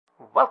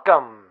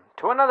welcome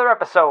to another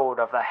episode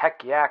of the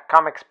Heck Yeah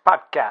Comics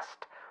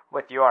Podcast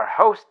with your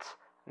hosts,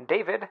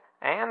 David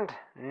and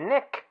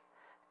Nick.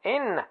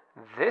 In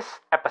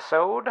this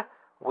episode,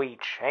 we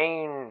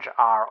change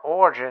our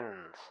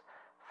origins,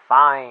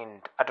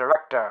 find a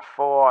director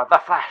for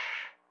The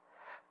Flash,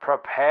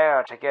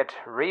 prepare to get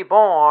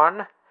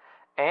reborn,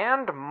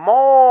 and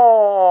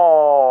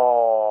more.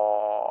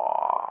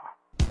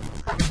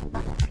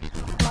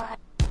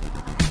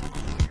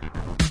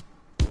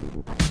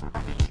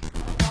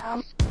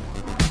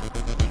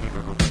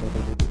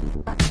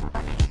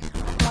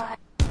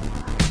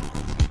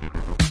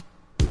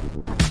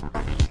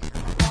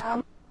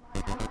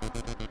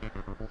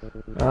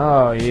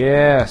 Oh,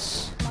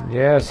 yes.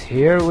 Yes,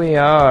 here we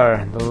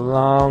are. The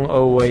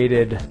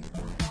long-awaited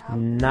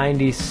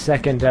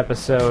 92nd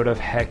episode of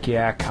Heck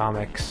Yeah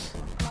Comics.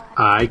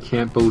 I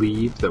can't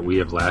believe that we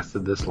have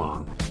lasted this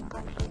long.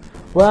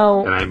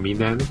 Well... And I mean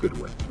that in a good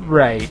way.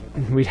 Right.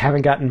 We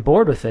haven't gotten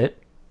bored with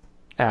it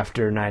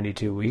after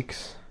 92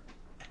 weeks.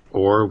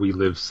 Or we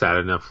live sad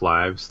enough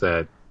lives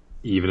that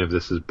even if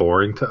this is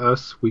boring to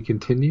us, we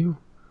continue.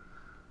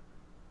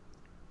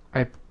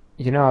 I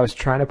was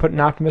trying to put an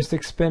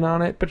optimistic spin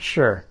on it, but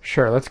sure,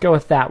 let's go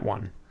with that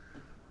one.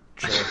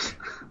 Sure.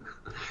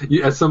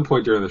 At some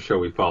point during the show,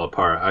 we fall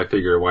apart. I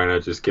figure why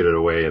not just get it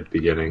away at the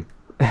beginning?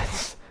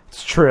 It's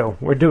true.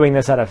 We're doing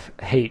this out of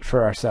hate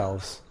for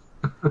ourselves.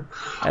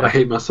 I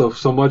hate myself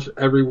so much.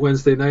 Every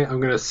Wednesday night,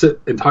 I'm going to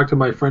sit and talk to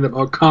my friend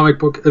about comic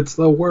book. It's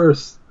the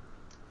worst.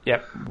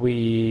 Yep,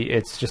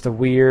 it's just a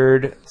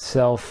weird,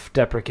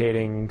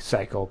 self-deprecating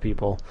cycle,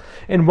 people.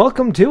 And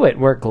welcome to it.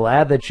 We're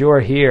glad that you're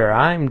here.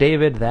 I'm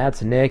David,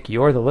 that's Nick,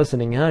 you're the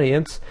listening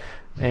audience.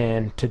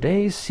 And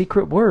today's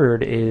secret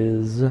word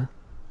is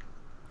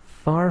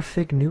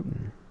Farfig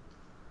Newton.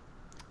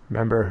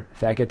 Remember, if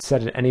that gets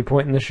said at any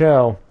point in the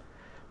show,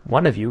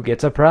 one of you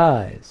gets a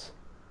prize.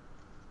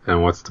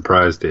 And what's the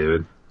prize,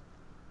 David?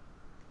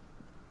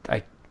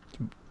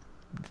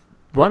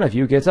 One of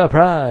you gets a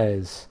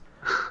prize.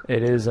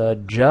 It is a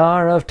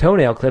jar of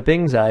toenail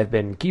clippings I've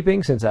been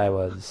keeping since I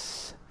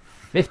was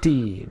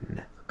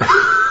 15.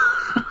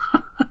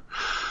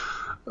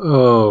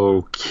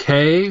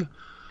 Okay.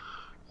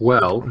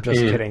 Well, I'm just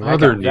kidding.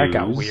 That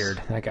got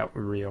weird. That got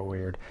real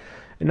weird.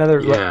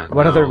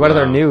 What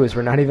other news?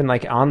 We're not even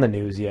on the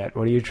news yet.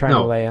 What are you trying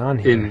to lay on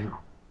here?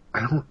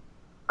 I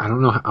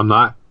don't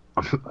know.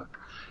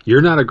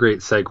 You're not a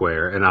great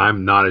seguer, and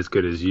I'm not as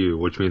good as you,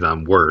 which means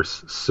I'm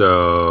worse.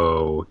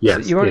 So,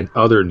 yes, in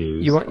other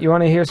news. You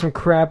want to hear some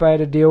crap I had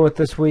to deal with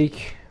this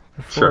week?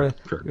 Sure.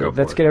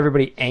 Let's get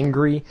everybody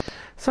angry.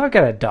 So I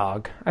got a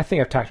dog. I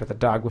think I've talked about the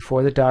dog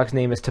before. The dog's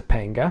name is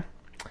Topanga.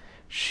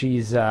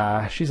 She's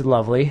a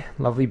lovely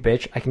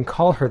bitch. I can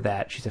call her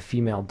that. She's a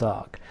female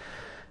dog.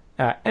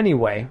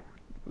 Anyway,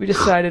 we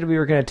decided we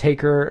were going to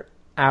take her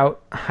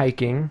out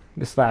hiking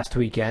this last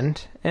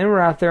weekend, and we're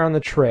out there on the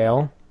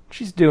trail.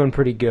 She's doing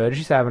pretty good.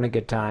 She's having a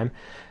good time.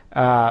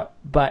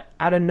 But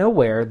out of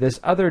nowhere, this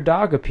other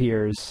dog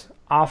appears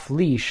off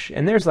leash.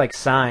 And there's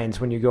signs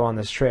when you go on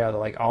this trail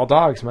that all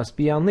dogs must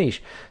be on leash.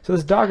 So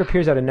this dog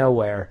appears out of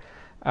nowhere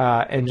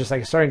and just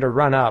starting to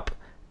run up.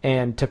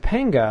 And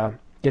Topanga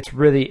gets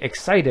really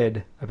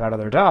excited about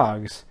other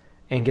dogs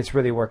and gets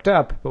really worked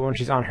up. But when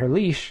she's on her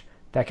leash,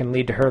 that can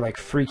lead to her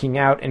freaking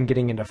out and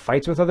getting into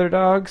fights with other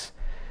dogs.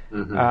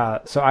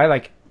 Mm-hmm. So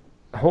I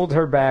hold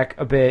her back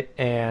a bit,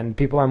 and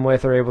people I'm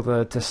with are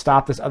able to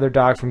stop this other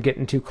dog from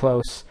getting too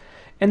close.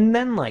 And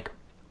then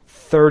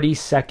 30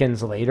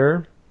 seconds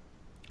later,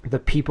 the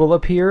people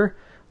appear.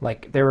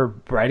 They were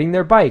riding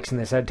their bikes, and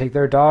they said to take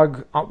their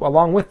dog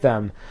along with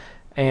them.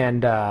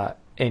 And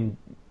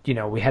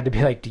we had to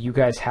be do you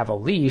guys have a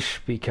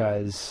leash,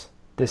 because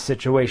this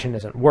situation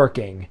isn't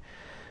working.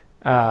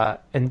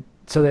 And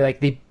so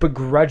they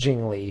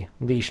begrudgingly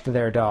leashed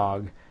their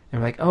dog.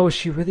 And we're oh, is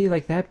she really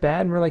that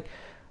bad? And we're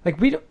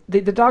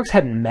the dogs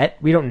hadn't met.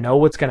 We don't know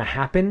what's going to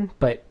happen,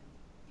 but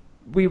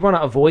we want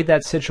to avoid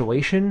that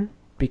situation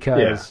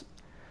because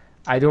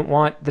I don't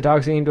want the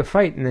dogs getting into a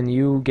fight and then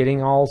you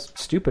getting all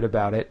stupid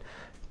about it.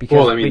 Because,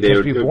 it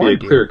would be a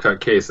clear-cut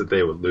case that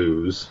they would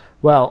lose.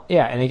 Well,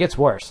 yeah, and it gets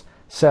worse.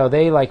 So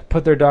they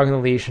put their dog on the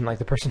leash, and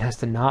the person has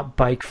to not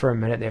bike for a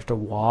minute. They have to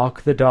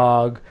walk the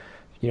dog,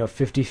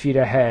 50 feet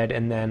ahead,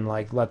 and then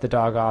let the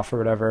dog off or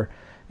whatever.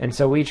 And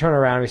so we turn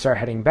around and we start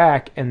heading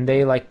back, and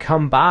they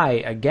come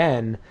by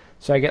again.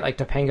 So I get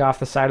Topanga off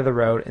the side of the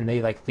road, and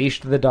they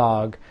leashed the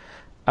dog.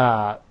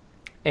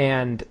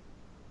 And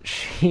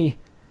she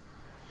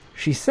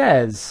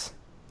says,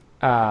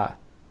 as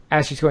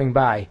she's going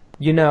by,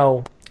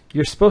 you're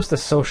supposed to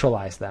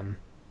socialize them.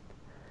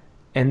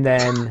 And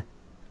then,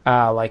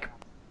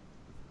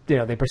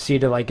 they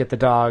proceed to get the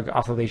dog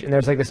off the leash. And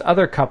there's this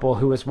other couple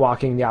who was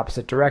walking the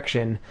opposite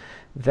direction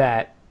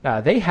that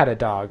they had a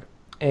dog.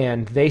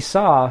 And they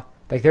saw,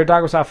 their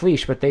dog was off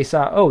leash, but they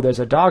saw, oh, there's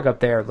a dog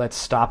up there. Let's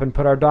stop and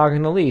put our dog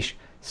on the leash.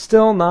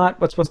 Still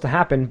not what's supposed to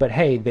happen, but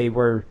hey, they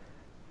were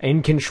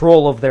in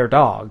control of their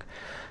dog.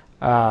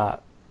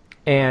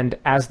 And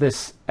as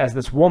this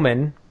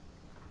woman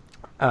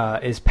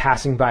is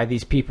passing by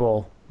these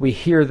people, we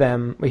hear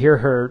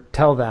her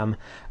tell them,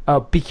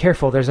 be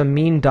careful, there's a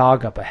mean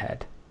dog up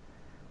ahead.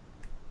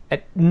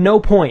 At no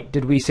point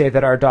did we say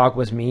that our dog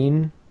was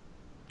mean.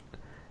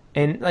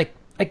 And, like,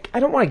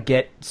 I don't want to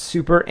get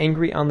super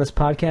angry on this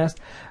podcast,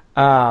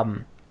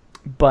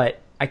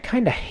 but I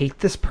kind of hate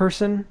this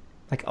person,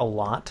 like, a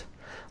lot.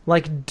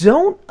 Like,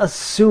 don't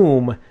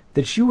assume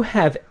that you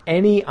have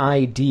any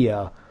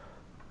idea,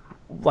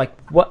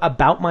 like, what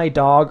about my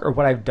dog or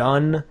what I've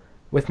done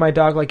with my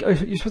dog. Like, oh,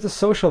 you're supposed to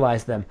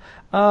socialize them.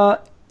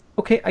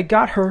 Okay, I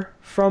got her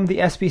from the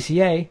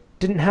SPCA,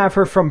 didn't have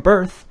her from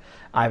birth.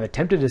 I've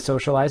attempted to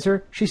socialize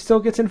her. She still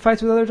gets in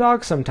fights with other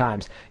dogs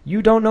sometimes.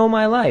 You don't know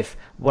my life.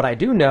 What I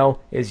do know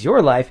is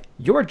your life.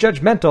 You're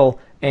judgmental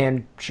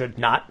and should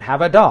not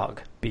have a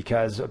dog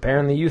because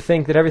apparently you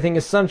think that everything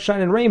is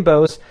sunshine and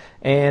rainbows.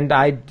 And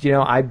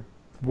I'm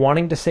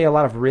wanting to say a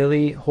lot of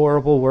really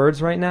horrible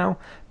words right now,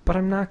 but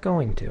I'm not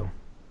going to.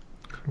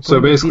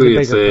 So basically,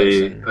 it's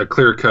a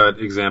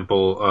clear-cut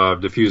example of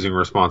diffusing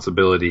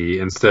responsibility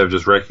instead of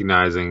just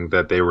recognizing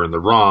that they were in the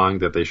wrong,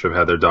 that they should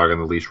have had their dog on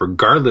the leash,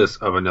 regardless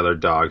of another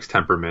dog's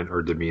temperament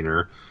or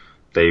demeanor.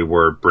 They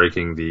were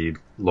breaking the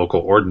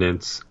local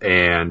ordinance,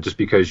 and just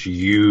because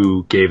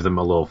you gave them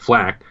a little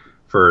flack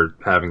for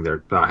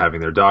not having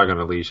their dog on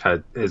a leash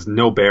has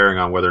no bearing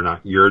on whether or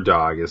not your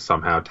dog is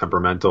somehow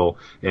temperamental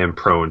and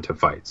prone to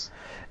fights.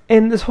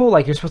 And this whole,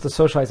 like, you're supposed to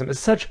socialize them is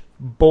such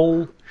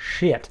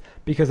bullshit.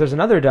 Because there's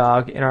another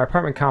dog in our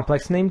apartment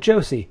complex named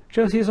Josie.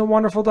 Josie is a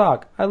wonderful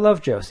dog. I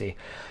love Josie.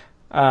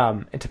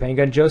 And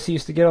Topanga and Josie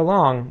used to get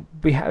along.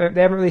 They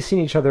haven't really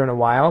seen each other in a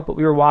while, but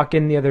we were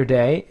walking the other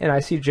day, and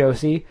I see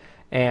Josie,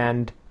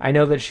 and I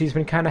know that she's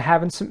been kind of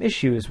having some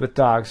issues with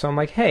dogs. So I'm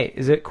like, hey,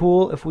 is it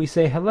cool if we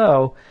say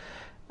hello?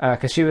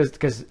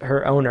 Because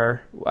her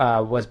owner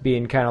was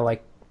being kind of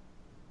like,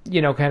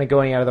 kind of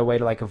going out of the way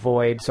to, like,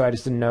 avoid, so I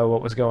just didn't know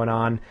what was going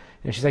on.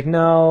 And she's like,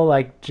 no,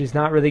 like, she's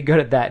not really good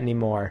at that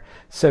anymore.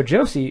 So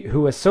Josie,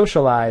 who was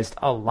socialized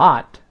a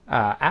lot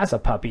as a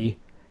puppy,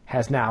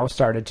 has now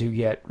started to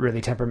get really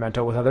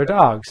temperamental with other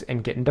dogs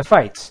and get into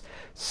fights.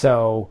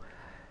 So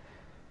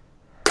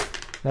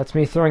that's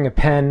me throwing a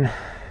pen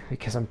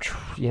because I'm,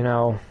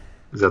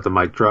 Is that the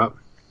mic drop?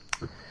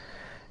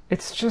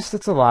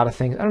 It's a lot of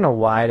things. I don't know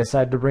why I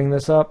decided to bring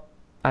this up.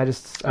 I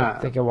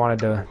think I wanted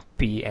to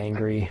be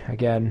angry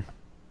again.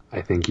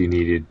 I think you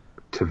needed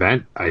to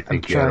vent. I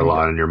think you had a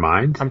lot on your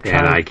mind,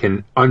 and I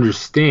can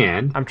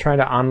understand. I'm trying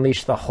to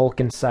unleash the Hulk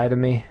inside of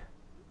me.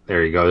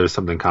 There you go. There's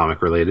something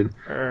comic related.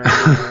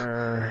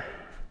 Yeah,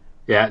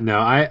 no,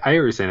 I hear what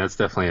you're saying. That's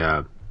definitely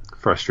a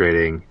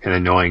frustrating and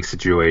annoying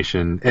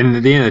situation. And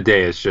at the end of the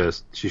day, it's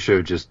just she should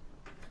have just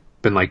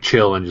been like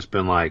chill and just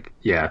been like,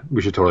 yeah,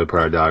 we should totally put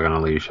our dog on a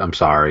leash. I'm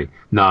sorry,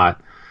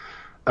 not.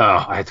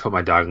 Oh, I had to put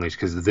my dog on a leash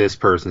because this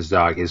person's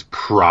dog is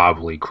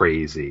probably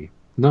crazy.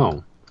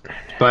 No,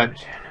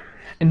 but.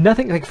 And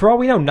nothing, like, for all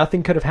we know,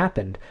 nothing could have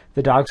happened.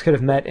 The dogs could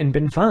have met and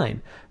been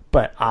fine.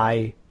 But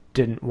I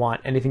didn't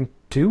want anything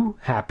to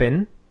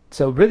happen.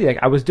 So really, like,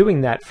 I was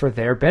doing that for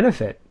their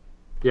benefit.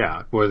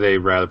 Yeah. Would they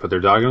rather put their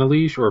dog on a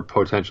leash or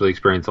potentially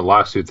experience a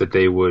lawsuit that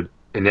they would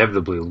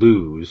inevitably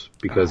lose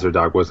because their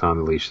dog wasn't on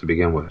the leash to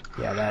begin with?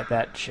 Yeah,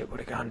 that shit would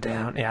have gone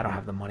down. Yeah, I don't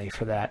have the money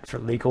for that, for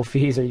legal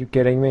fees. Are you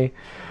kidding me?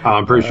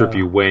 I'm pretty sure if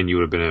you win, you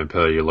would have been able to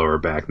pay your lower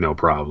back, no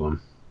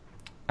problem.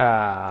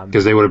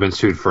 Because they would have been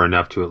sued for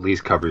enough to at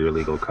least cover your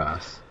legal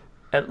costs.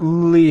 At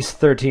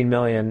least $13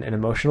 million in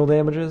emotional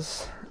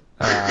damages.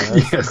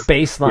 That's yes. The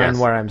baseline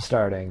where I'm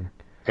starting.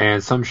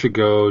 And some should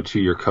go to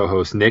your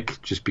co-host Nick,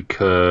 just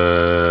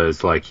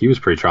because, like, he was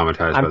pretty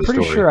traumatized by the story. I'm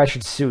pretty sure I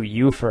should sue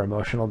you for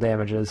emotional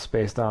damages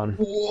based on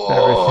everything.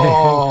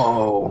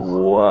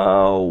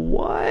 Whoa,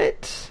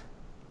 what?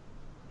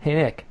 Hey,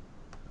 Nick.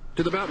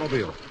 To the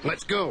Batmobile.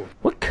 Let's go.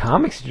 What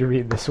comics did you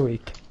read this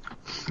week?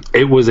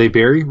 It was a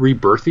very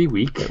rebirthy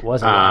week. It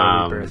was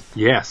a rebirth.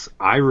 Yes,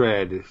 I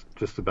read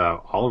just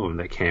about all of them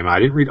that came out. I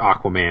didn't read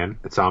Aquaman.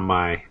 It's on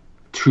my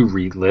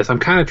to-read list. I'm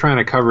kind of trying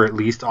to cover at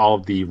least all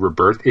of the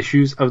rebirth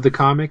issues of the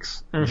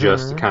comics,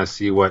 just to kind of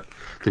see what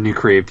the new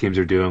creative teams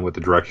are doing, what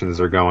the directions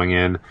they're going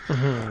in.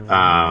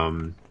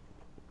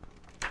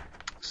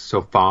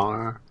 So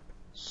far,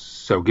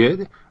 so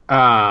good.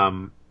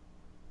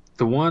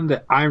 The one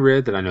that I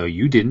read that I know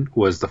you didn't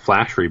was The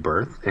Flash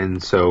Rebirth.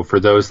 And so for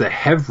those that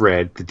have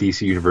read the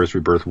DC Universe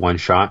Rebirth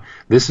one-shot,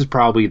 this is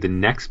probably the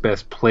next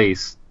best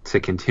place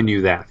to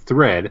continue that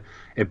thread.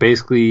 It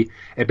basically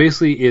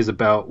is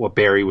about what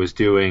Barry was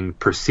doing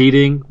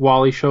preceding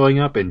Wally showing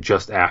up and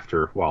just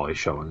after Wally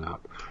showing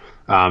up.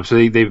 So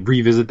they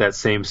revisit that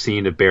same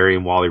scene of Barry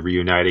and Wally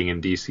reuniting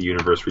in DC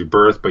Universe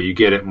Rebirth, but you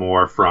get it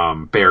more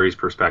from Barry's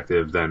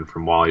perspective than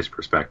from Wally's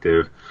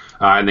perspective.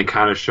 And they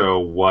kind of show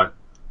what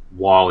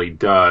Wally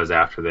does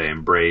after they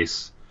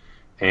embrace,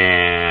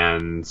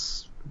 and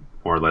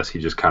more or less he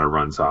just kind of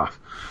runs off.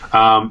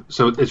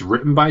 So it's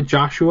written by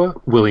Joshua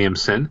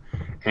Williamson,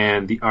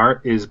 and the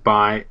art is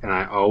by, and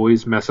I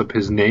always mess up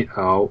his name.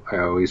 Oh, I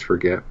always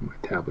forget. My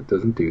tablet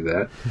doesn't do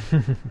that.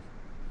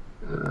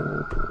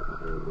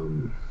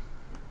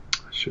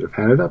 Should have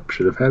had it up.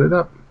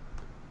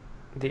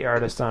 The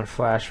artist on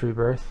Flash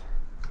Rebirth.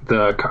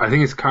 I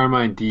think it's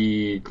Carmine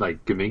D.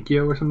 like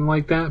Gaminkio or something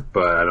like that,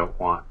 but I don't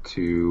want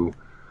to.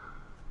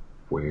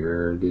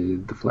 Where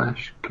did the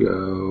Flash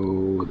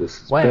go?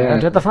 This is Where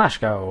bad. did the Flash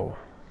go?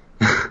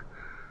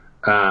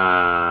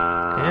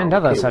 And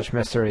other okay. such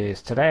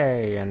mysteries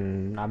today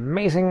in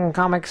Amazing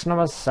Comics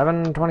number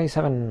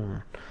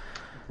 727.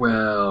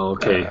 Well,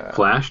 okay.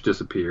 Flash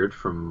disappeared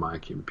from my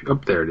computer.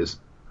 Oh, there it is.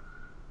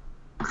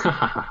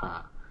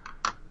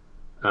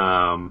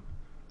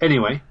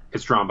 Anyway,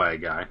 it's drawn by a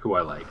guy who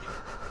I like.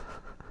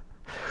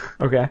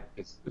 Okay.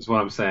 Is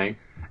what I'm saying.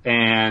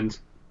 And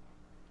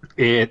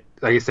it,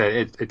 like I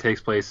said, it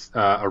takes place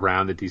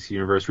around the DC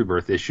Universe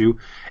Rebirth issue.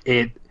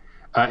 And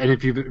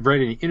if you've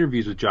read any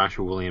interviews with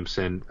Joshua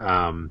Williamson,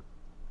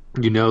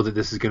 you know that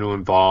this is going to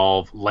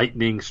involve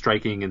lightning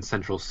striking in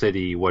Central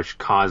City, which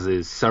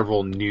causes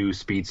several new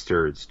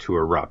speedsters to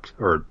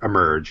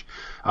emerge.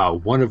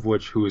 One of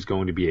which who is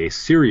going to be a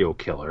serial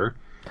killer,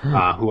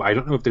 who I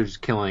don't know if they're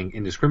just killing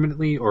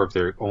indiscriminately or if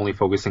they're only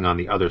focusing on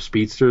the other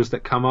speedsters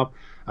that come up.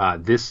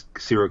 This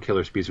serial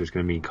killer speedster is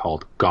going to be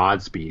called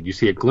Godspeed. You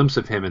see a glimpse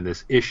of him in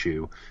this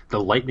issue. The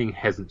lightning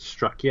hasn't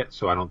struck yet,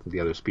 so I don't think the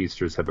other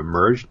speedsters have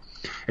emerged.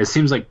 It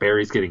seems like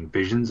Barry's getting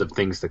visions of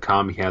things to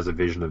come. He has a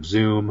vision of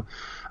Zoom.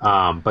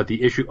 But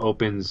the issue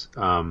opens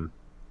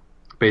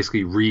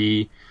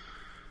basically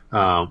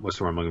what's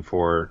the word I'm looking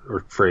for,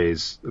 or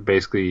phrase,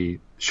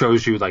 basically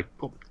shows you, like,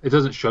 it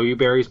doesn't show you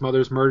Barry's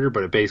mother's murder,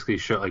 but it basically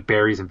shows, like,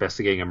 Barry's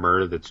investigating a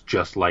murder that's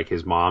just like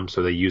his mom,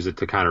 so they use it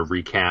to kind of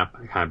recap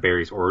kind of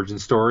Barry's origin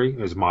story,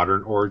 his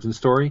modern origin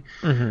story,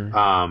 and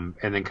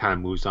then kind of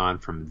moves on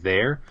from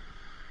there.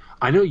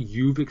 I know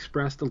you've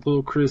expressed a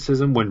little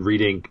criticism when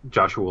reading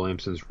Joshua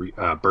Williamson's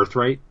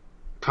Birthright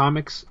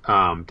comics,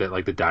 that,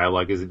 like, the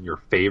dialogue isn't your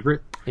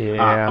favorite.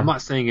 Yeah. I'm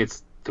not saying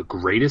it's the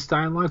greatest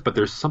dialogue, but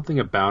there's something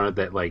about it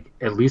that, like,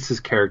 at least his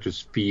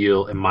characters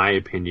feel, in my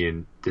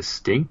opinion,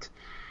 distinct.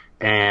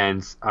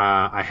 And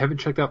I haven't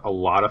checked out a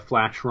lot of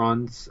Flash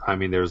runs. I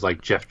mean, there's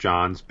like Jeff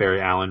Johns' Barry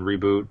Allen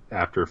reboot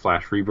after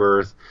Flash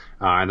Rebirth,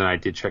 and then I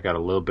did check out a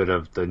little bit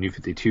of the New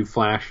 52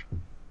 Flash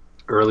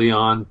early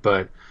on.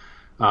 But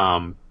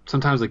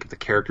sometimes, like, if the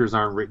characters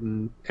aren't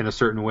written in a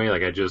certain way,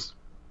 like,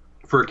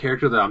 for a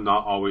character that I'm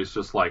not always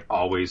just like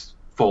always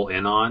full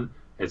in on,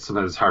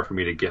 sometimes it's hard for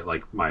me to get,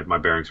 like, my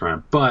bearings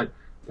around. But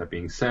that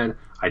being said,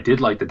 I did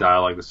like the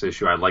dialogue this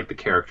issue. I liked the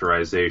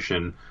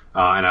characterization,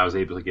 and I was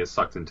able to get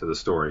sucked into the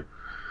story.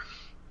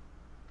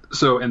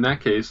 So in that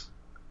case,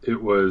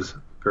 it was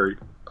very.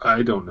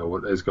 I don't know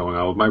what is going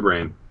on with my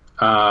brain.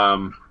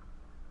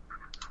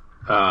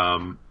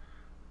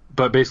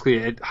 But basically,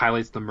 it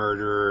highlights the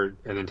murder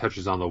and then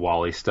touches on the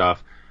Wally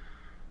stuff.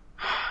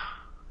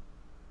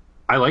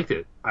 I liked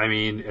it. I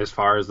mean, as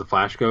far as the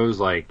Flash goes,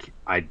 like,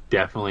 I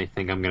definitely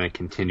think I'm going to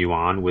continue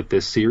on with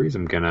this series.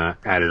 I'm going to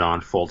add it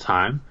on full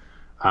time.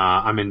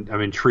 I'm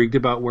intrigued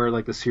about where,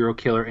 like, the serial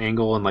killer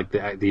angle and, like,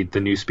 the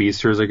new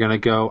speedsters are going to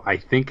go. I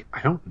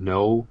don't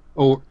know.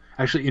 Oh,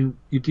 actually, in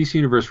DC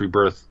Universe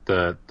Rebirth,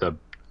 the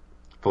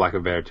for lack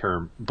of a better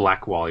term,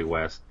 Black Wally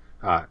West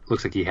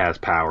looks like he has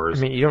powers.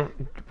 I mean,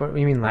 what do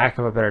you mean, lack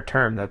of a better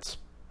term? That's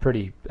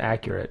pretty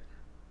accurate.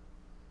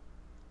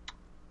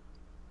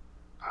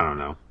 I don't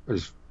know.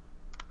 Just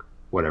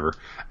whatever.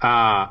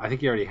 I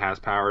think he already has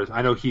powers.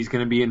 I know he's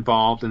going to be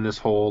involved in this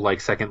whole,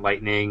 like, Second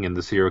Lightning and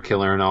the serial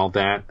killer and all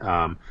that.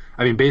 I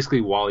mean,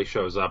 basically, Wally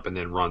shows up and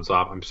then runs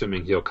off. I'm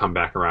assuming he'll come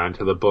back around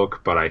to the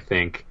book, but I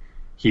think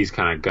he's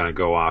kind of going to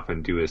go off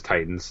and do his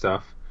Titan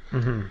stuff.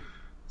 Mm-hmm.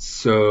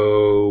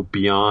 So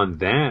beyond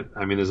that,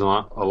 I mean, there's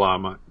not a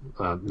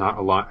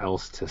lot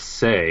else to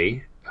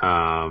say.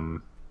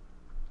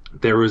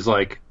 There was,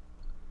 like,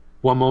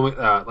 one moment,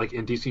 like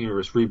in DC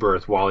Universe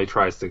Rebirth, Wally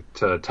tries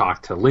to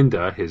talk to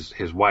Linda,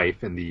 his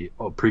wife, in the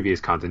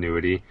previous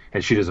continuity,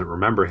 and she doesn't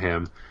remember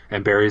him.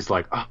 And Barry's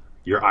like, "Oh,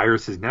 you're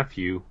Iris's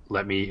nephew.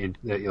 Let me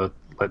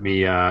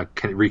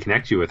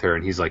reconnect you with her."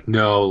 And he's like,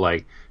 "No,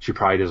 like, she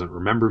probably doesn't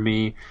remember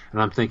me." And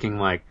I'm thinking,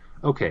 like,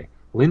 okay,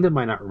 Linda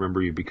might not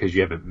remember you because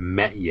you haven't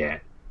met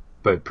yet,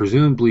 but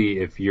presumably,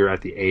 if you're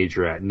at the age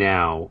you're at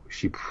now,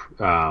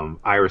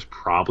 Iris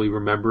probably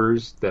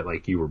remembers that,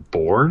 like, you were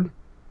born.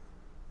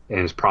 And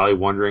is probably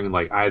wondering,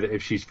 like, either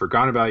if she's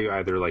forgotten about you,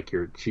 either, like,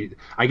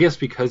 I guess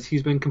because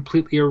he's been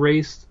completely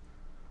erased,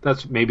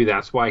 that's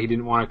why he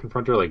didn't want to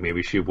confront her. Like,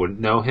 maybe she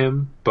wouldn't know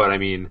him. But I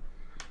mean,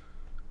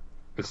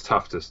 it's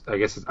tough to. I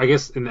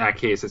guess in that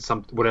case, it's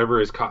whatever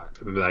is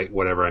like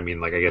whatever. I mean,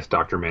 like, I guess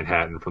Dr.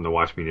 Manhattan from the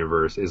Watchmen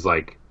universe is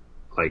like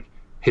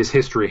his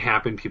history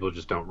happened. People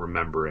just don't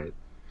remember it.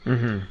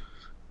 Mm-hmm.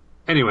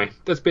 Anyway,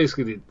 that's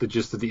basically the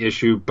gist of the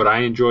issue. But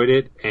I enjoyed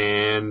it,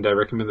 and I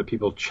recommend that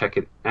people check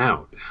it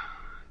out.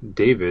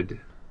 David,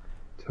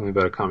 tell me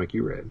about a comic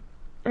you read.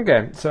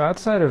 Okay, so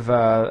outside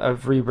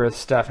of Rebirth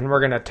stuff, and we're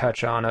going to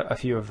touch on a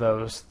few of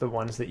those, the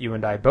ones that you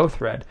and I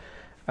both read,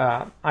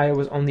 I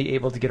was only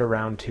able to get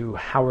around to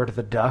Howard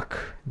the Duck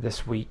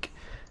this week,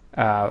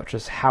 which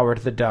is Howard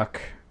the Duck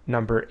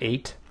number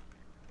 8,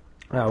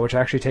 which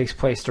actually takes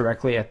place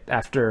directly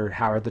after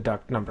Howard the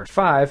Duck number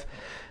 5.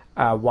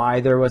 why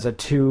there was a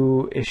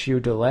 2-issue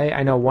delay.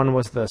 I know one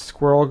was the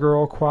Squirrel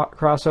Girl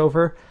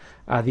crossover.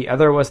 The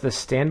other was the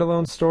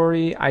standalone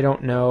story. I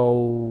don't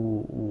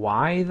know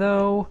why,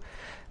 though.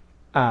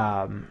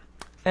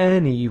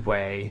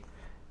 Anyway,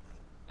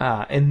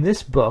 in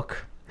this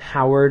book,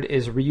 Howard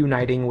is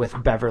reuniting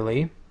with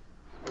Beverly,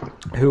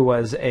 who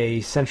was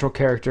a central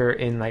character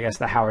in, I guess,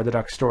 the Howard the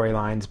Duck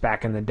storylines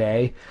back in the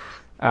day.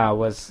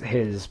 Was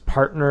his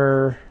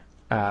partner,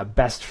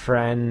 best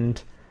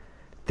friend.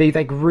 They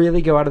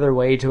really go out of their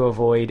way to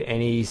avoid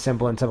any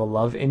semblance of a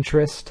love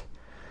interest.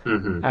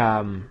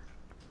 Mm-hmm.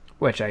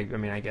 Which I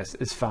guess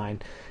is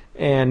fine.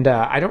 And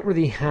I don't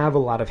really have a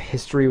lot of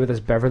history with this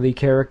Beverly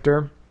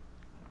character.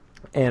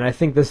 And I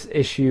think this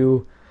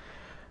issue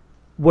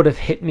would have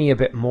hit me a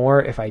bit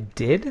more if I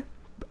did.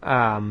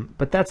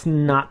 But that's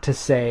not to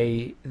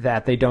say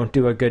that they don't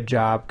do a good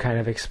job kind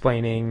of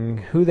explaining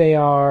who they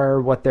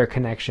are, what their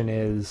connection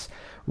is,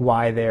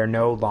 why they're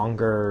no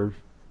longer,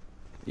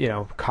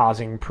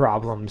 causing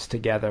problems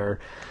together,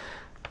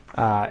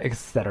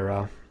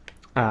 etc.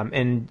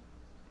 And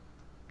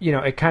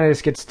it kind of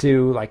just gets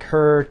to, like,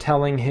 her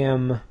telling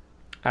him,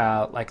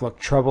 look,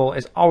 trouble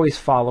is always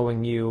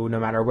following you no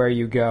matter where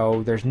you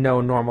go. There's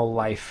no normal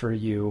life for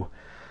you.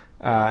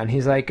 And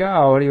he's like,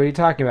 oh, what are you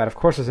talking about? Of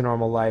course there's a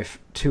normal life.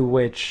 To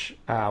which,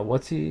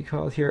 what's he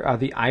called here?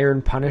 The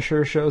Iron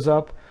Punisher shows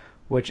up,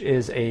 which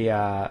is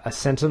a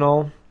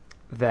sentinel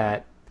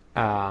that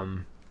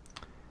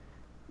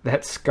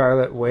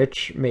Scarlet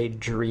Witch made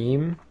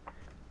dream.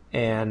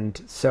 And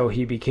so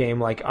he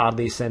became, like,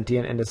 oddly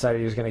sentient and decided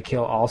he was going to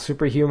kill all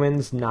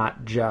superhumans,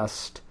 not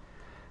just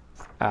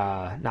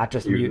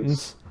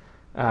mutants.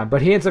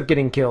 But he ends up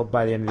getting killed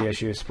by the end of the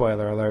issue.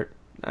 Spoiler alert.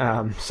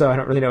 So I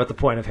don't really know what the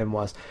point of him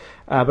was.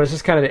 But it's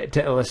just kind of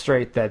to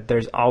illustrate that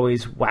there's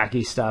always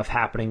wacky stuff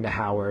happening to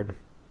Howard,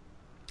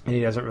 and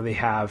he doesn't really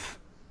have,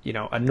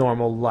 a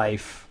normal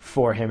life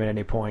for him at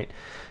any point.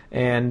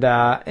 And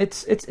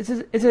it's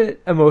an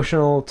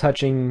emotional,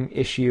 touching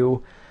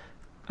issue.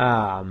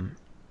 I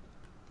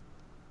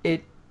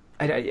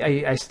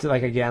still,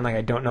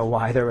 I don't know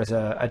why there was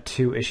a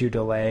 2-issue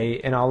delay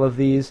in all of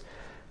these.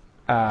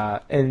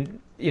 And,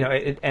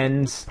 it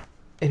ends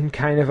in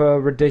kind of a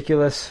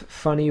ridiculous,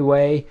 funny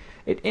way.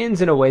 It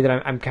ends in a way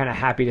that I'm kind of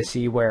happy to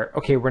see where,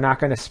 okay, we're not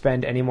going to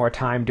spend any more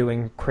time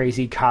doing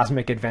crazy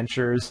cosmic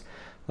adventures.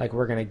 Like,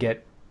 we're going to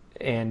get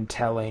in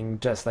telling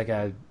just like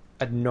a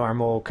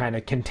normal kind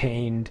of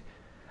contained,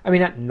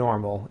 not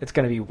normal. It's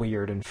going to be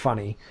weird and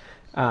funny.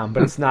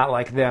 But it's not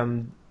like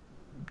them,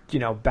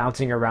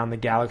 bouncing around the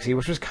galaxy,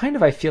 which was kind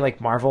of, I feel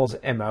like, Marvel's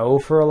MO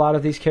for a lot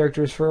of these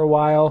characters for a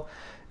while.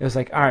 It was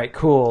like, all right,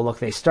 cool. Look,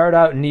 they start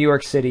out in New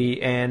York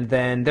City and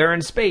then they're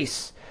in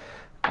space.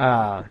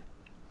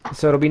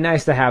 So it'll be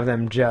nice to have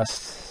them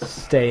just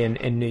stay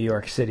in New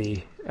York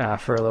City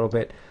for a little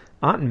bit.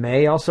 Aunt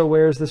May also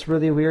wears this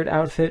really weird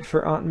outfit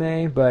for Aunt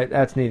May, but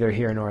that's neither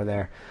here nor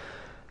there.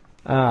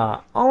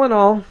 All in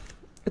all,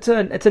 it's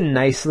a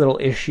nice little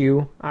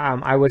issue.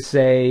 I would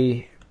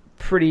say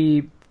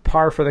pretty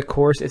par for the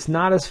course. It's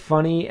not as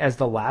funny as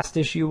the last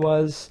issue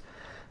was.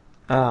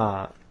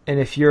 And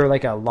if you're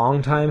like a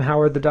longtime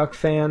Howard the Duck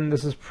fan,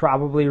 this is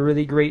probably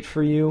really great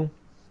for you.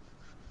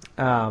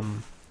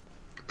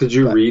 Did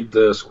you read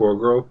the Squirrel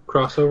Girl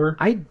crossover?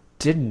 I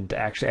didn't,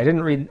 actually. I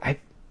didn't read... I'm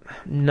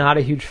not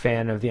a huge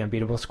fan of the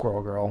Unbeatable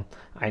Squirrel Girl.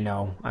 I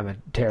know. I'm a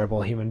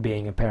terrible human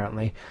being,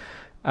 apparently.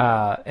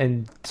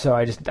 And so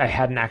I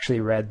hadn't actually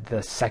read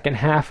the second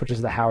half, which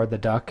is the Howard the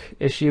Duck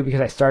issue,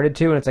 because I started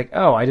to, and it's like,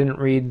 oh, I didn't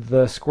read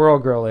the Squirrel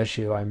Girl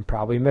issue. I'm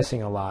probably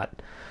missing a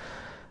lot.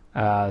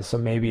 So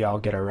maybe I'll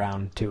get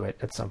around to it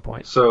at some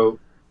point. So,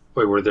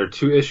 wait, were there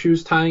 2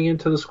 issues tying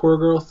into the Squirrel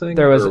Girl thing?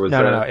 There was,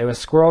 no. It was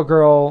Squirrel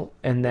Girl,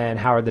 and then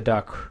Howard the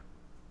Duck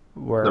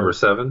were... Number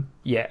 7?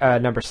 Yeah,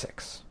 number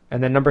 6.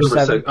 And then number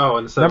 7... Oh,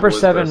 and number was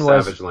 7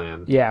 was... Savage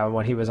Land. Yeah,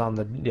 when he was on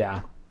the...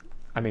 Yeah.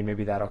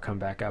 Maybe that'll come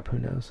back up. Who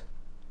knows?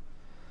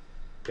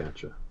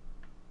 Gotcha.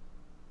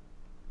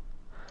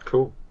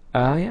 Cool.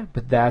 Yeah,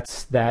 but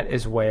that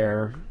is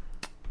where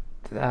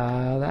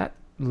that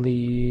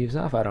leaves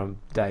off. I don't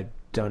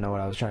know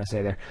what I was trying to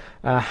say there.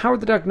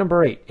 Howard the Duck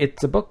number 8.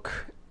 It's a book,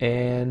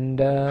 and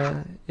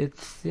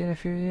it's a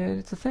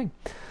thing.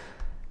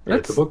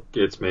 It's a book.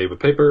 It's made with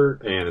paper,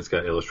 and it's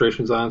got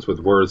illustrations on it with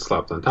words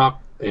slapped on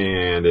top.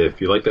 And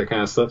if you like that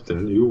kind of stuff,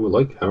 then you will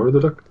like Howard the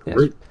Duck. Yes.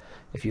 Great.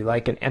 If you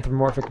like an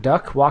anthropomorphic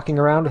duck walking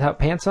around without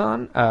pants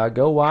on,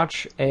 go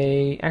watch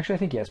a... Actually, I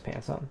think he has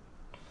pants on.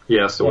 He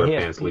has to wear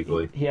pants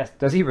legally. Yes.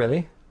 Does he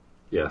really?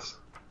 Yes.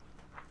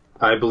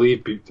 I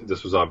believe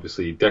this was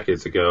obviously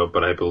decades ago,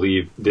 but I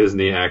believe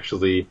Disney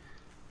actually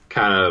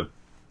kind of,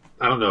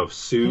 I don't know if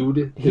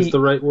sued is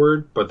the right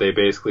word, but they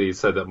basically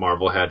said that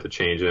Marvel had to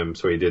change him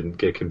so he didn't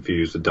get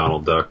confused with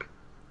Donald Duck.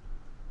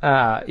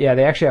 Yeah,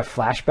 they actually have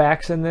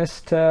flashbacks in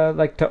this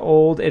to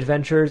old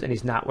adventures, and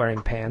he's not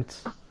wearing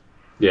pants.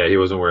 Yeah, he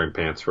wasn't wearing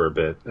pants for a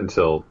bit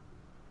until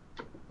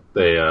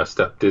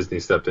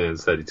Disney stepped in and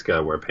said he's got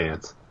to wear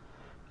pants.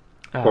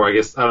 Or I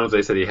guess, I don't know if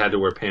they said he had to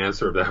wear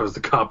pants or if that was the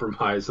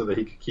compromise so that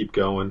he could keep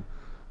going.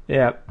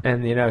 Yeah,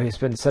 and he's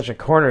been such a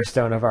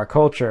cornerstone of our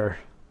culture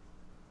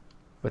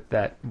with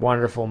that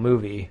wonderful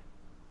movie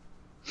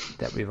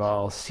that we've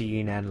all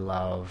seen and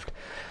loved.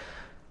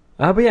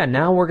 But yeah,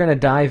 now we're going to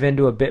dive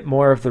into a bit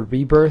more of the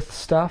Rebirth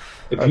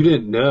stuff. If you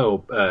didn't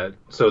know,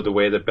 so the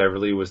way that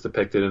Beverly was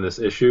depicted in this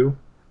issue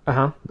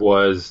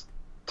was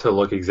to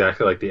look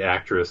exactly like the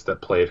actress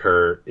that played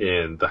her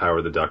in the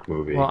Howard the Duck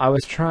movie. Well, I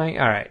was trying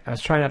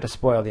not to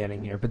spoil the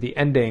ending here, but the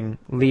ending,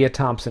 Leah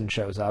Thompson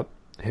shows up,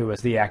 who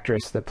was the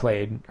actress that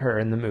played her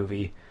in the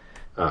movie,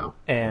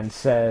 and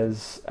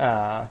says,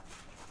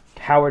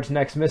 Howard's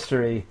next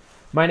mystery,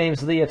 my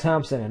name's Leah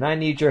Thompson, and I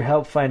need your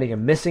help finding a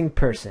missing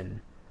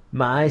person.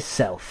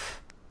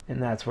 Myself.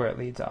 And that's where it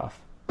leads off.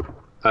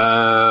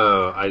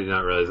 Oh, I did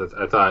not realize that.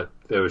 I thought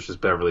it was just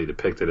Beverly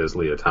depicted as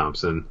Leah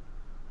Thompson.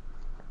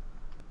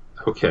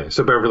 Okay,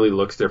 so Beverly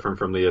looks different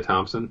from Leah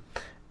Thompson?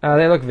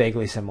 They look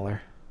vaguely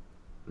similar.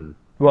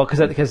 Well,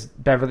 because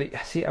Beverly...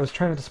 See, I was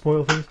trying not to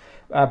spoil things.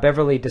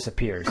 Beverly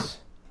disappears.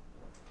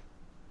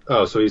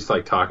 Oh, so he's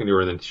like talking to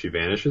her and then she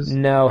vanishes?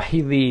 No,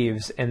 he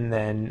leaves and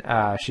then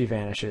she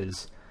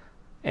vanishes.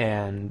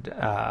 And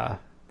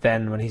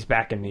then when he's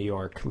back in New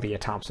York, Leah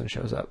Thompson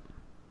shows up.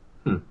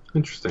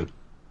 Interesting.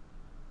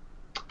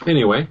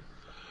 Anyway,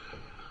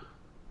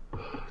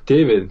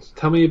 David,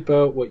 tell me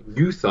about what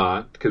you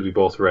thought, because we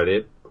both read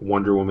it,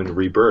 Wonder Woman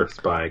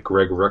Rebirth by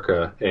Greg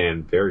Rucka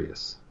and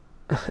Various.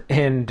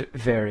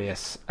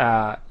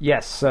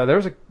 Yes, so there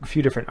was a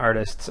few different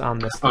artists on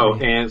this thing. Oh,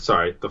 and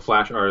sorry, the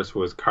Flash artist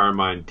was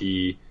Carmine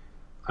D.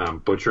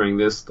 Butchering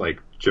this,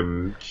 like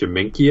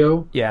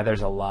Jaminkio. Yeah,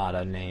 there's a lot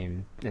of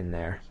name in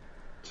there.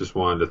 Just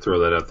wanted to throw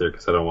that out there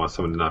because I don't want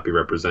someone to not be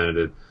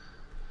represented.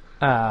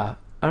 All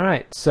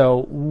right,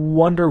 so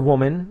Wonder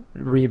Woman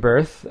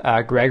Rebirth,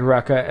 Greg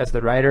Rucka as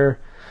the writer.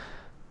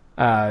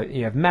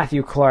 You have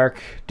Matthew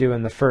Clark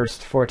doing the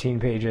first 14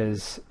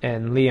 pages,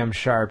 and Liam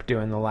Sharp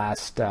doing the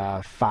last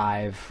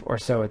 5 or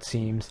so, it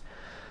seems.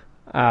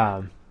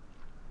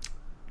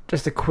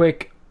 Just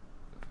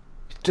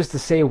to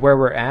say where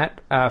we're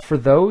at, for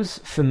those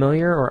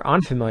familiar or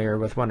unfamiliar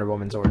with Wonder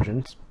Woman's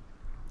origins,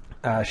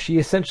 she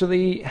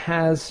essentially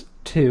has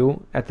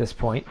 2 at this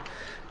point.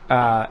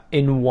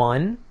 In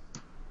one,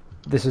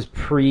 this is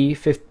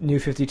pre-New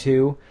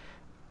 52,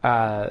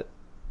 the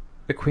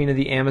Queen of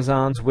the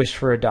Amazons wished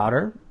for a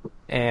daughter,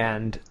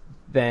 and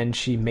then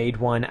she made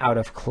one out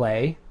of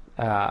clay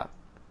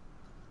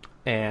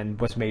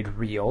and was made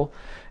real.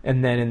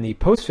 And then in the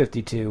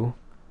post-52,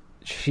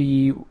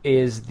 she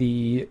is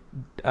the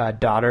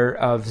daughter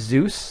of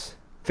Zeus,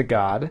 the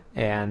god,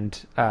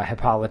 and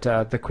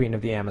Hippolyta, the Queen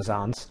of the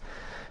Amazons.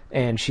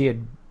 And she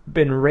had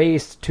been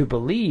raised to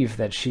believe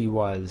that she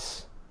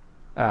was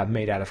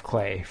made out of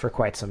clay for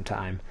quite some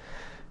time,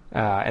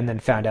 and then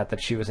found out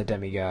that she was a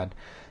demigod.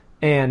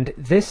 And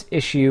this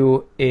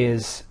issue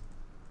is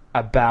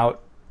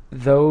about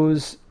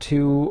those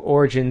 2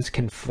 origins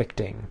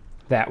conflicting.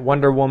 That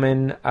Wonder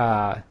Woman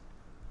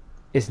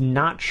is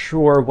not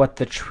sure what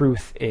the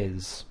truth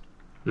is.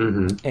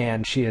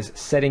 And she is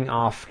setting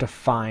off to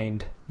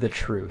find the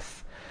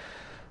truth.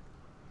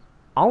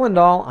 All in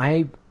all,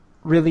 I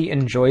really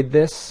enjoyed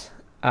this.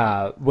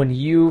 When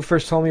you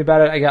first told me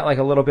about it, I got like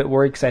a little bit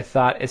worried because I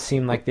thought it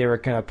seemed like they were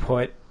going to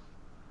put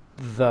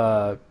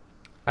the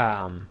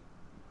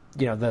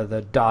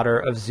the daughter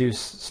of Zeus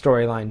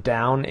storyline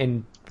down,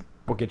 and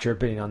we'll get your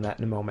opinion on that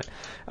in a moment.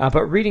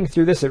 But reading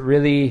through this,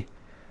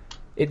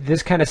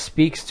 this kind of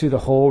speaks to the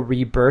whole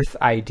rebirth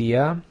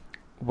idea,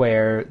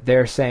 where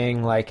they're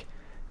saying like,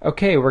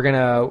 okay, we're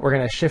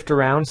gonna shift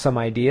around some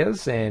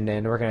ideas, and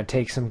we're gonna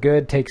take some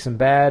good, take some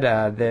bad,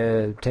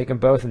 take them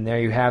both, and there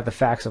you have the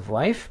facts of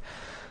life.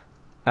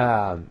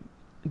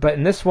 But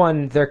in this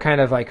one, they're kind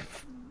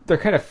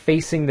of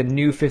facing the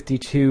New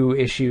 52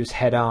 issues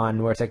head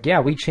on, where it's like, yeah,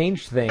 we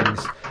changed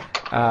things,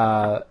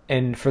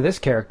 and for this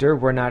character,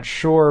 we're not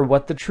sure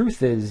what the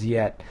truth is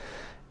yet,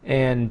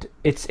 and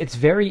it's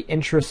very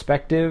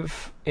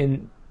introspective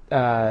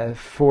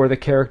for the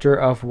character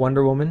of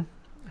Wonder Woman.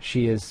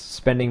 She is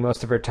spending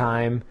most of her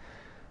time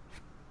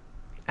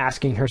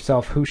asking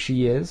herself who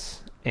she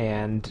is,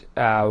 and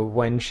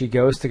when she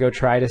goes to go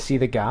try to see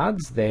the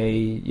gods,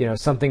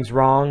 something's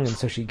wrong, and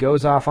so she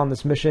goes off on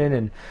this mission,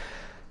 and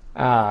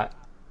I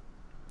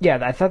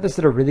thought this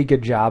did a really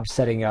good job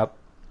setting up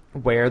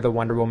where the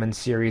Wonder Woman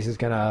series is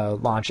going to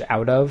launch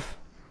out of.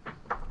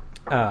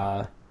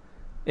 I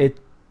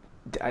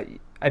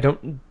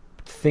don't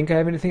think I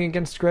have anything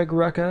against Greg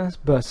Rucka,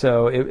 but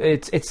so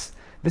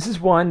this is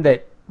one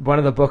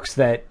of the books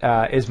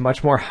that is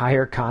much more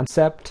higher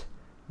concept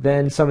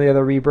than some of the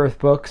other Rebirth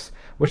books,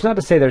 which not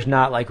to say there's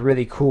not like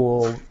really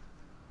cool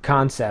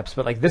concepts,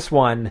 but like this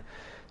one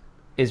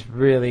is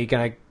really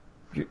going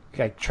to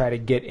like try to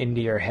get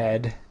into your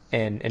head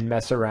and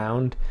mess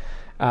around.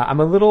 I'm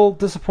a little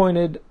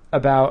disappointed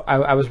about,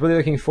 I was really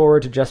looking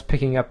forward to just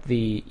picking up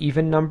the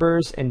even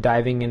numbers and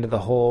diving into the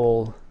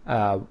whole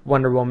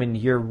Wonder Woman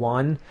Year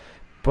One,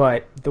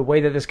 but the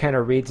way that this kind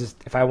of reads is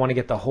if I want to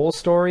get the whole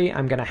story,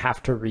 I'm going to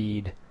have to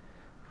read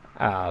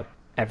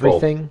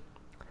everything.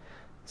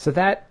 So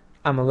that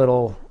I'm a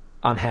little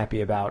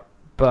unhappy about,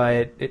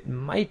 but it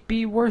might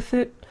be worth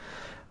it.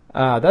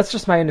 That's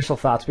just my initial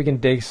thoughts. We can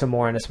dig some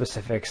more into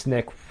specifics.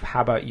 Nick,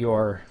 how about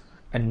your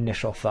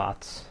initial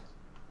thoughts?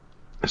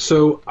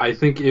 So I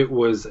think it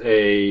was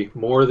a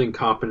more than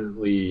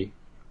competently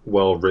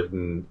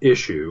well-written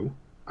issue.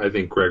 I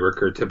think Greg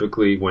Ricker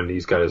typically, when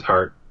he's got his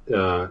heart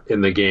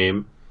in the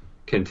game,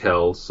 can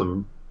tell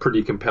some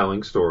pretty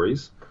compelling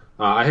stories.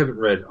 I haven't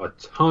read a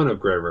ton of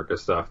Greg Ricker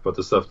stuff, but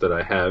the stuff that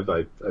I have,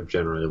 I've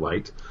generally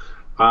liked.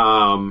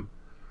 I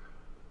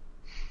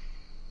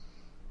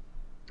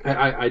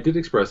did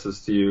express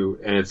this to you,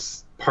 and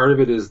it's part of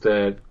it is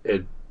that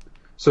it.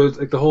 So it's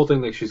like the whole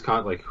thing, like she's kind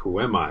of like, who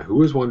am I?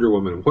 Who is Wonder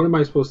Woman? What am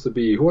I supposed to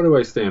be? What do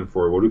I stand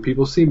for? What do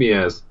people see me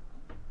as?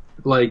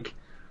 Like,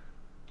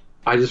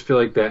 I just feel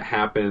like that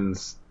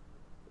happens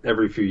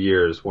every few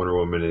years. Wonder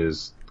Woman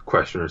is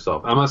questioning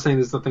herself. I'm not saying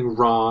there's nothing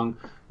wrong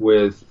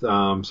with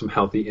some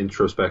healthy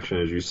introspection,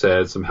 as you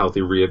said, some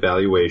healthy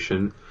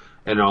reevaluation,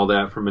 and all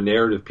that. From a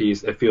narrative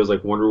piece, it feels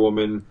like Wonder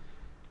Woman,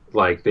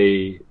 like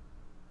they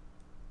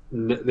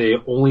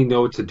only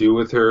know what to do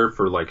with her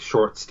for like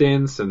short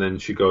stints, and then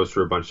she goes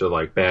through a bunch of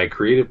like bad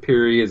creative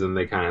periods, and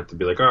they kind of have to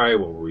be like, all right,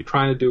 what were we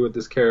trying to do with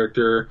this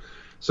character?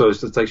 So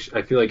it's just like,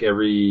 I feel like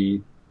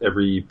every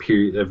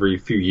period, every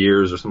few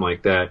years or something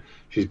like that,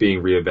 she's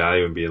being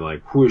reevaluated and being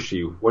like, who is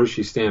she? What does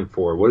she stand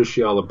for? What is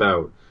she all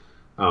about?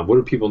 What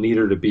do people need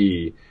her to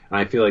be? And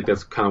I feel like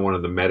that's kind of one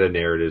of the meta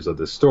narratives of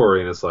this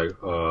story. And it's like,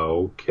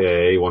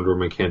 okay, Wonder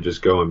Woman can't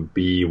just go and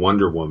be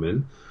Wonder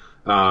Woman.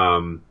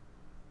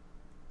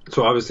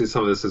 So obviously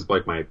some of this is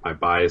like my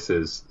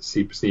biases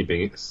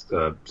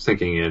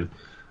sinking in.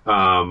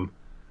 I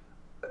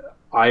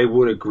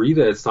would agree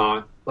that it's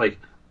not like,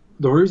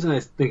 the reason I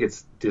think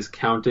it's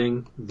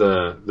discounting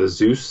the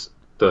Zeus,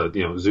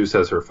 Zeus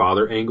as her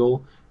father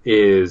angle,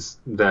 is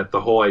that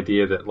the whole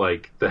idea that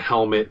like the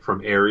helmet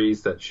from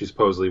Ares that she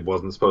supposedly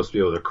wasn't supposed to be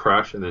able to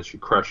crush, and then she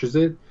crushes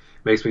it,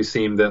 makes me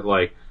seem that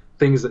like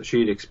things that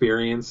she'd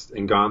experienced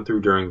and gone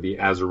through during the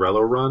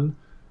Azarello run,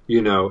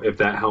 if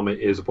that helmet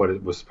is what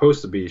it was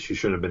supposed to be, she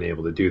shouldn't have been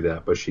able to do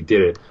that, but she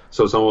did it.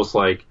 So it's almost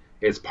like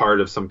it's part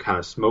of some kind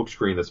of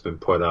smokescreen that's been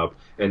put up,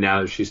 and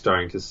now that she's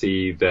starting to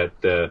see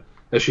that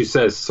as she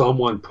says,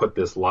 someone put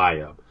this lie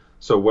up.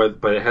 So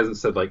but it hasn't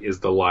said like,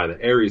 is the lie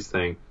the Ares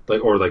thing,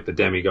 like, or like the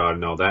demigod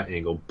and all that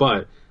angle.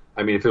 But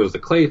I mean, if it was the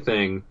clay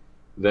thing,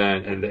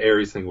 then, and the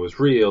Ares thing was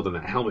real, then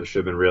that helmet should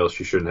have been real.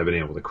 She shouldn't have been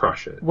able to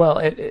crush it.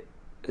 Well,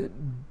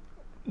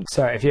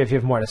 sorry, if you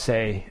have more to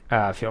say,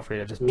 feel free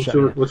to just shut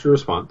me. What's your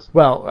response?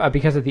 Well,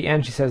 because at the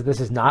end she says, this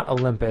is not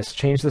Olympus.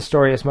 Change the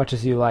story as much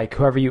as you like.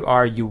 Whoever you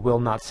are, you will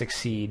not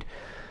succeed.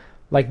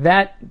 Like,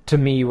 that to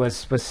me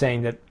was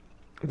saying that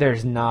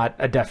there's not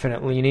a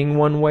definite leaning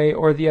one way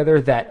or the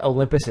other, that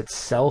Olympus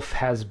itself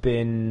has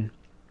been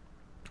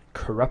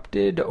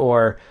corrupted,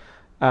 or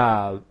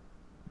that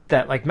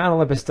like Mount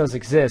Olympus does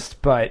exist,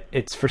 but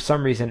it's for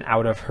some reason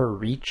out of her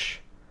reach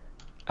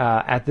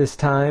at this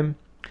time.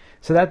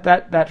 So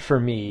that for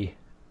me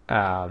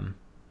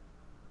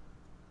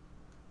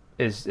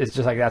is just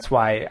like, that's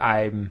why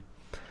I'm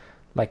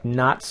like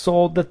not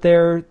sold that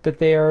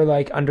they are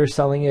like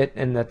underselling it,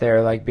 and that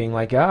they're like being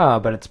like,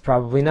 but it's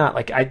probably not.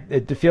 Like,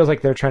 it feels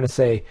like they're trying to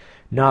say,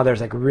 no,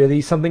 there's like really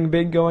something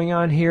big going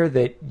on here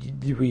that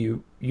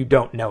you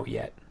don't know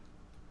yet.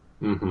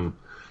 Mm-hmm.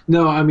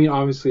 No, I mean,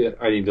 obviously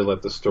I need to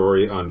let the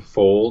story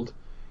unfold,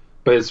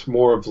 but it's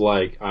more of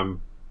like,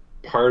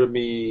 part of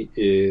me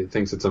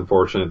thinks it's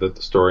unfortunate that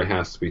the story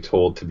has to be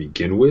told to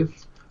begin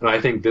with. And I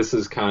think this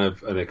is kind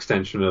of an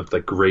extension of the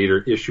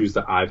greater issues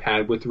that I've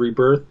had with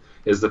Rebirth,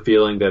 is the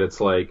feeling that it's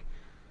like,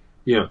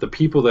 the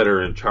people that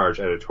are in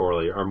charge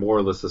editorially are more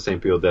or less the same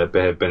people that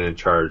have been in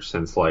charge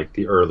since like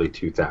the early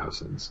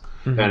 2000s.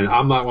 Mm-hmm. And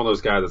I'm not one of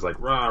those guys that's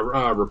like,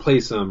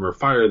 replace them or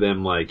fire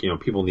them. Like,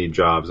 people need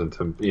jobs, and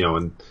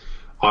and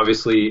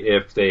obviously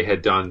if they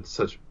had done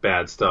such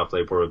bad stuff,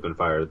 they would have been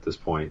fired at this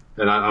point.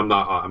 And I'm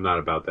not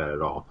about that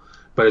at all.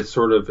 But it's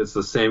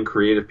the same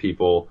creative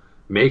people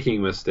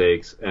making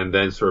mistakes and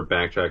then sort of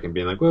backtracking and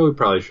being like, well, we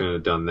probably shouldn't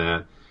have done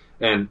that.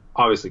 And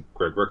obviously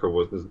Greg Ricker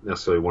wasn't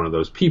necessarily one of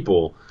those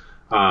people.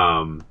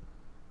 But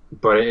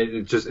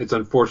it's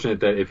unfortunate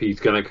that if he's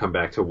going to come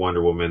back to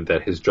Wonder Woman,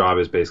 that his job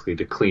is basically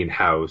to clean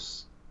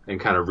house and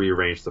kind of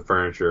rearrange the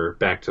furniture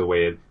back to the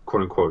way it,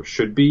 quote unquote,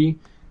 should be,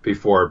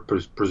 before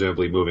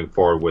presumably moving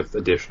forward with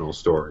additional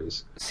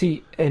stories.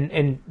 See,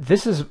 and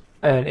this is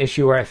an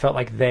issue where I felt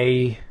like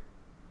they're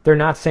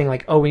not saying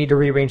like, oh, we need to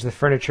rearrange the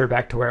furniture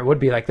back to where it would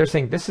be. Like, they're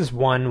saying this is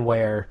one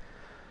where,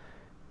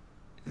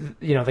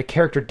 the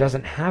character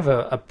doesn't have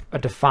a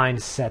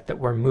defined set that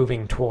we're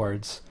moving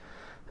towards,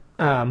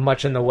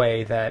 much in the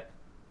way that,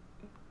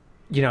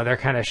 they're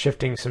kind of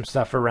shifting some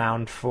stuff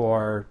around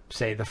for,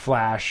 say, the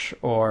Flash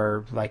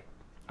or like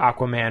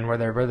Aquaman, where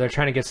they're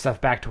trying to get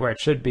stuff back to where it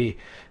should be.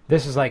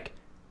 This is like,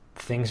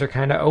 things are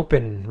kind of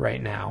open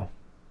right now.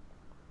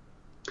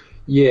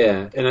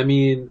 Yeah, and I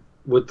mean,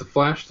 with the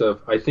Flash stuff,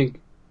 I think,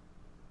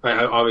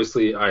 I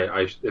obviously,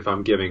 if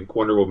I'm giving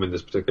Wonder Woman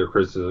this particular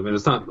criticism, and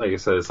it's not, like I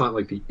said, it's not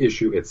like the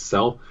issue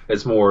itself,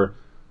 it's more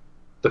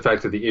the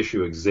fact that the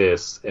issue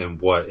exists and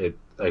what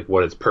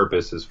its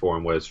purpose is for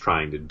and what it's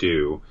trying to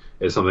do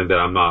is something that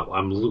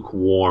I'm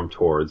lukewarm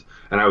towards.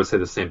 And I would say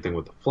the same thing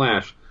with the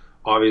Flash.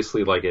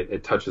 Obviously, like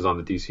it touches on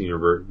the DC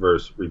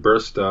Universe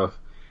Rebirth stuff,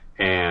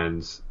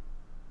 and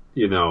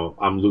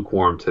I'm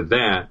lukewarm to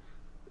that.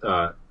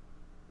 Not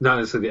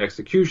necessarily the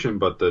execution,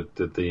 but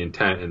the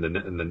intent and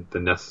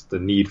the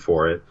need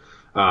for it.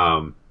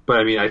 But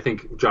I mean, I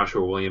think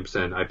Joshua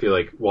Williamson. I feel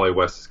like Wally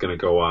West is going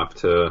to go off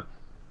to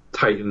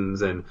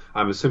Titans, and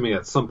I'm assuming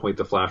at some point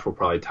the Flash will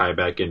probably tie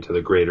back into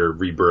the greater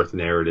Rebirth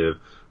narrative.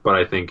 But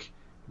I think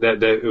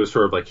that it was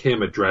sort of like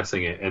him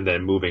addressing it and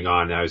then moving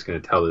on. Now he's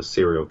going to tell this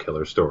serial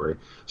killer story.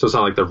 So it's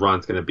not like the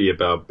run's going to be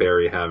about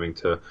Barry having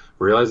to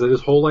realize that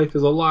his whole life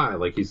is a lie,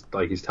 like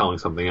he's telling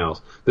something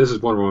else. This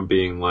is Wonder Woman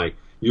being like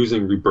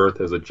using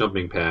Rebirth as a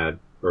jumping pad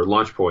or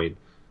launch point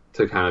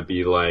to kind of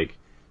be like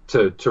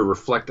to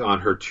reflect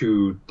on her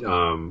two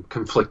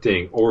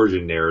conflicting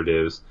origin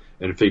narratives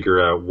and figure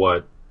out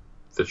what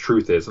the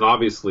truth is. And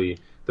obviously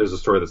there's a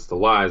story that's the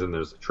lies and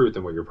there's the truth,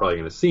 and what you're probably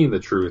going to see in the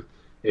truth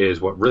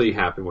is what really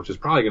happened, which is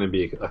probably going to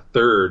be a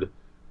third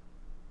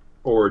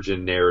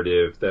origin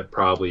narrative that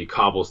probably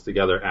cobbles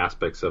together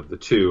aspects of the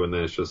two, and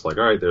then it's just like,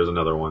 all right, there's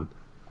another one.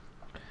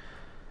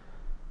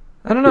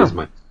 I don't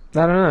know.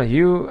 I don't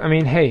know. I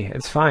mean, hey,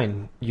 it's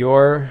fine.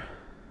 You're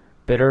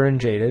bitter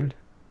and jaded.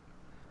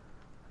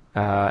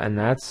 And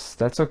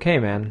that's okay,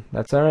 man.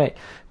 That's all right.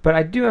 But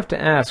I do have to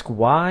ask,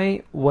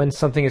 why, when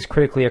something is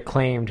critically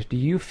acclaimed, do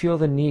you feel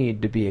the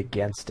need to be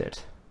against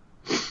it?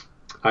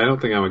 I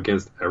don't think I'm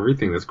against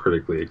everything that's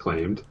critically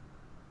acclaimed.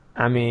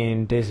 I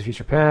mean, Days of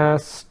Future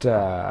Past.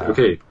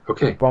 Okay.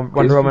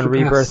 Wonder Woman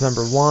Rebirth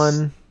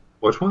 #1.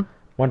 Which one?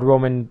 Wonder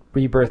Woman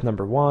Rebirth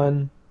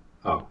 #1.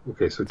 Oh,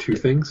 okay. So two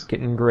things.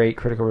 Getting great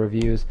critical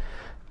reviews.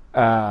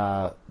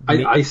 I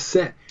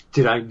said,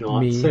 did I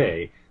not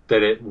say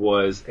that it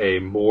was a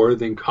more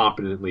than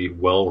competently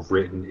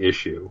well-written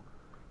issue?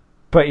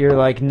 But you're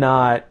like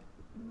not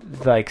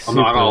like I'm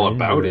not all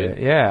about it.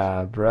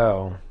 Yeah,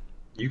 bro.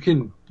 You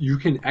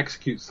can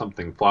execute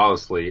something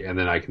flawlessly, and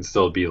then I can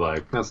still be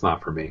like, that's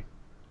not for me.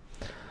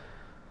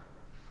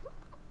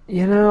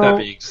 That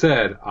being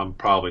said, I'm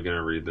probably going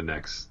to read the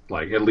next,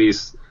 like, at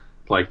least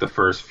like the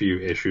first few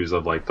issues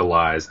of like the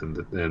lies and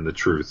the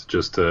truth,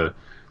 just to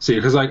see,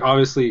 because like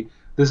obviously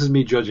this is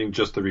me judging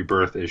just the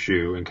Rebirth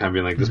issue and kind of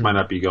being like, this might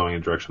not be going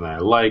in a direction that I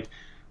like,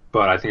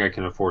 but I think I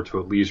can afford to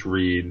at least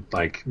read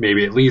like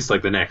maybe at least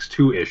like the next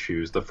two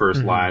issues, the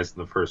first lies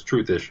and the first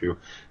truth issue,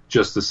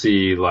 just to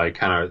see like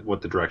kind of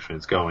what the direction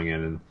it's going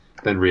in, and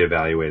then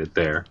reevaluate it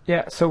there.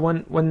 Yeah. So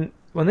when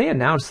they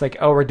announced like,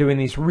 oh, we're doing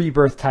these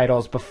Rebirth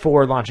titles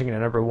before launching it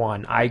at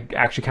 #1, I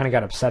actually kind of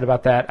got upset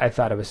about that. I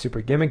thought it was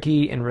super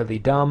gimmicky and really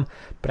dumb.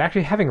 But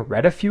actually, having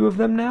read a few of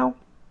them now,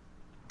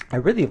 I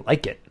really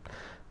like it.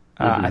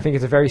 I think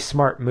it's a very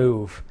smart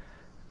move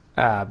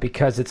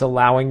because it's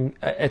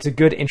it's a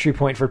good entry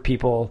point for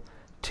people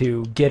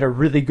to get a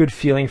really good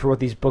feeling for what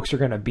these books are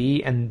going to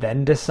be, and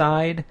then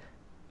decide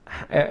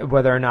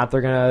whether or not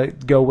they're going to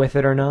go with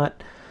it or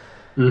not.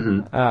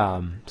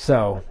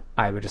 So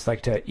I would just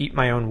like to eat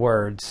my own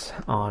words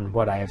on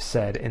what I have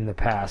said in the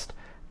past.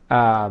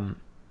 But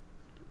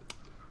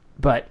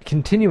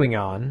continuing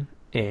on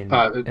do you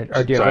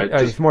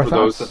have more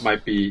thoughts? Those that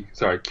might be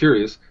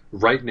curious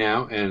right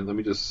now, and let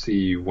me just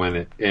see when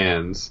it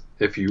ends.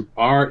 If you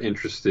are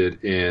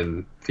interested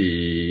in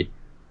the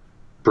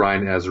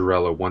Brian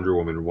Azzarello Wonder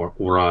Woman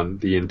run,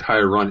 the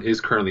entire run is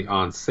currently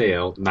on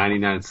sale,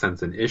 99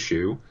 cents an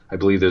issue. I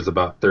believe there's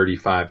about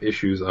 35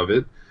 issues of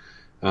it.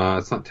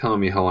 It's not telling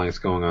me how long it's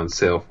going on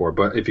sale for,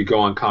 but if you go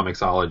on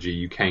Comixology,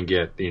 you can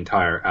get the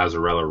entire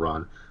Azzarello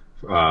run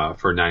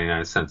for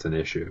 99 cents an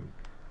issue.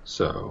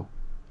 So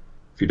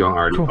if you don't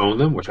already own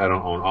them, which I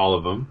don't own all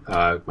of them,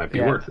 it might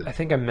be worth it. I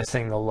think I'm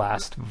missing the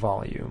last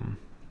volume.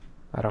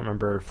 I don't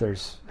remember if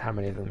there's how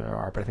many of them there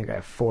are, but I think I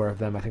have 4 of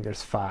them. I think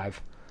there's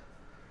 5.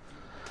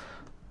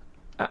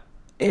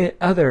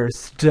 Other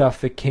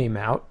stuff that came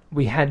out,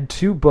 we had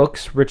 2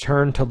 books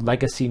return to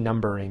legacy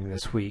numbering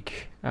this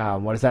week.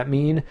 What does that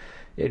mean?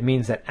 It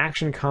means that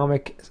Action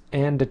Comics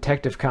and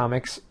Detective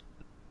Comics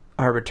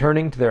are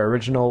returning to their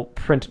original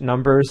print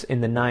numbers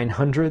in the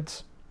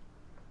 900s.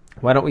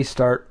 Why don't we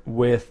start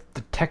with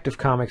Detective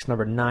Comics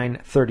number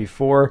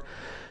 934?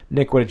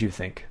 Nick, what did you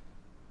think?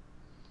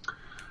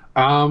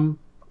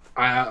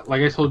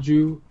 Like I told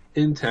you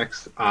in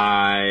text,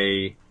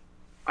 I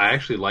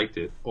actually liked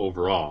it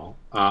overall.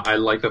 I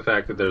like the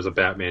fact that there's a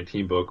Batman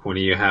team book when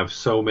you have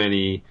so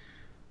many,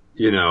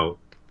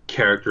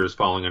 characters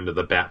falling under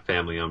the Bat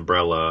family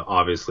umbrella.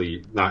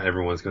 Obviously, not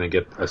everyone's going to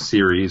get a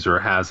series or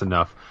has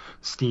enough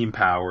steam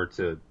power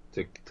to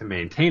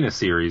maintain a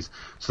series.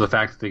 So the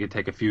fact that they could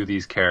take a few of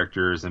these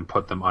characters and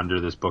put them under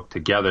this book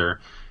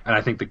together, and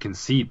I think the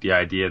conceit, the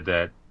idea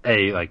that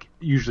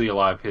usually a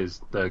lot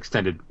of the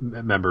extended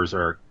members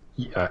are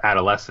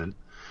adolescent.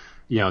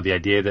 The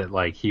idea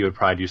that he would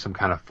probably do some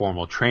kind of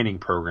formal training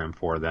program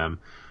for them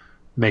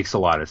makes a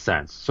lot of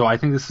sense. So I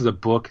think this is a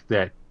book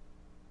that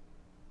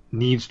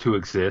needs to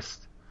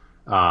exist.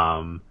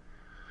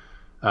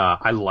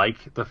 I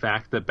like the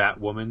fact that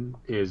Batwoman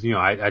is,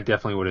 I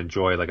definitely would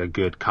enjoy like a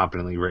good,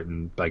 competently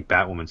written like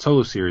Batwoman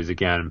solo series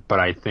again. But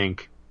I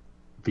think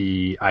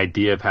the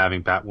idea of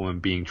having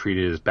Batwoman being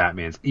treated as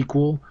Batman's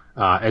equal,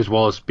 as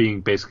well as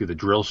being basically the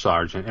drill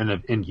sergeant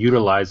and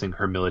utilizing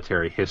her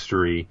military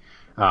history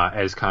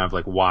as kind of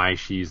like why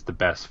she's the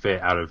best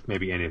fit out of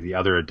maybe any of the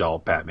other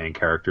adult Batman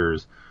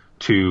characters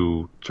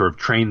to sort of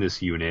train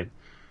this unit,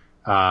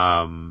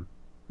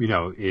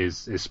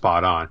 is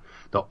spot on.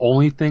 The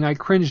only thing I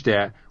cringed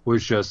at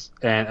was just,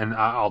 and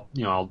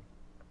I'll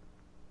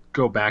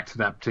go back to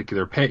that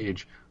particular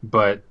page,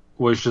 but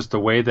was just the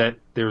way that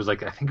there was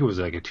like, I think it was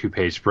like a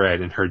 2-page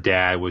spread, and her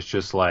dad was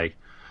just like,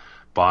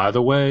 by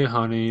the way,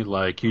 honey,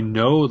 like,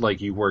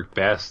 like you work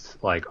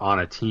best like on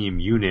a team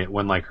unit,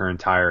 when like her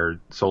entire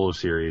solo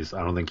series,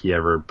 I don't think he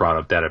ever brought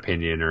up that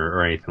opinion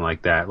or anything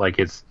like that. Like,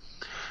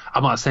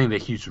 I'm not saying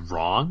that he's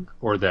wrong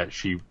or that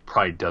she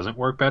probably doesn't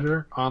work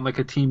better on like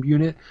a team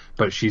unit,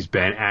 but she's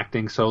been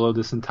acting solo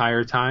this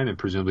entire time and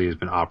presumably has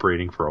been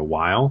operating for a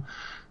while.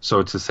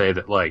 So to say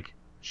that like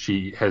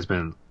she has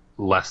been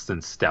less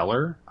than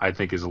stellar, I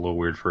think is a little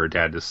weird for her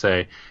dad to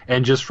say.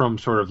 And just from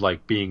sort of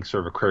like being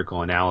sort of a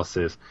critical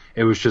analysis,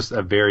 it was just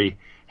a very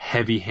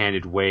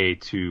heavy-handed way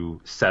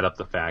to set up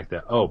the fact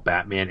that, oh,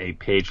 Batman a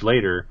page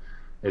later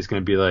is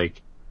going to be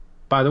like,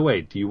 by the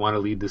way, do you want to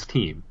lead this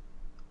team?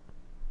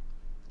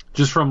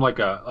 Just from like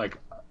a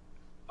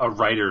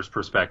writer's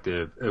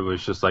perspective, it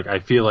was just like, I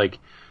feel like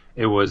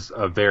it was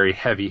a very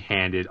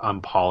heavy-handed,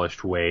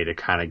 unpolished way to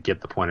kind of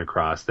get the point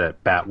across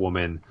that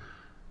Batwoman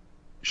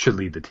should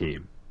lead the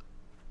team.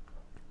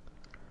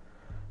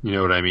 You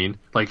know what I mean?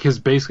 Like, his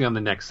basically on the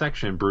next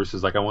section, Bruce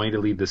is like, I want you to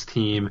lead this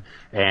team,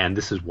 and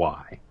this is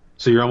why.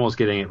 So you're almost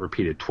getting it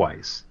repeated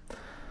twice.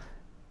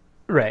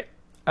 Right.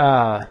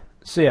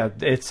 So yeah,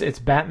 it's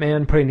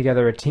Batman putting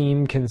together a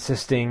team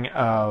consisting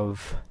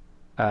of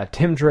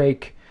Tim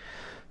Drake,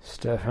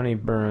 Stephanie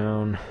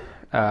Brown,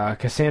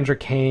 Cassandra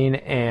Cain,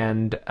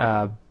 and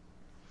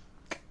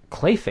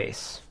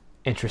Clayface,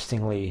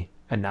 interestingly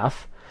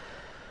enough.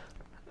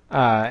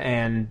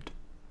 And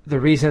the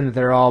reason that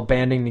they're all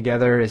banding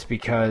together is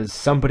because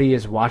somebody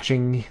is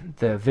watching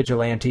the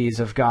vigilantes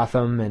of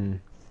Gotham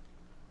and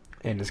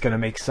is going to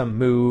make some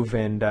move,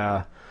 and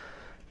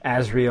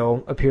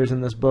Azrael appears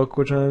in this book,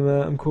 which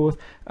I'm cool with.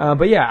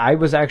 But yeah, I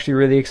was actually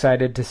really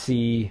excited to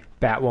see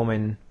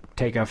Batwoman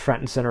take a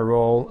front and center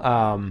role.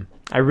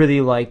 I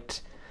really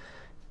liked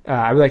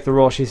the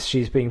role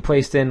she's being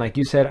placed in. Like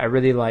you said, I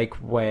really like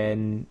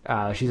when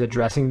she's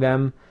addressing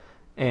them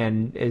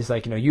and is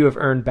like, you have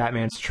earned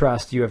Batman's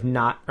trust, you have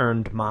not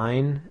earned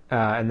mine,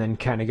 and then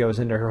kind of goes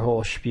into her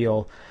whole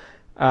spiel.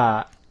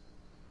 I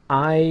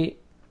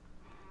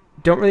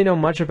don't really know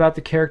much about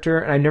the character,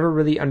 and I never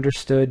really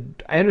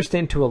understood. I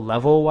understand to a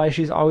level why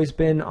she's always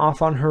been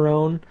off on her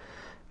own,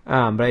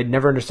 but I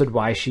never understood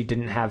why she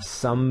didn't have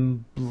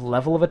some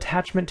level of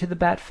attachment to the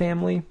Bat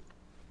family.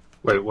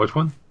 Wait, which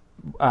one?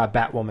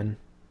 Batwoman.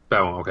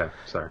 Batwoman, okay,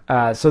 sorry.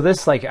 So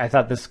this, I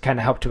thought this kind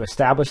of helped to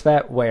establish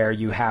that, where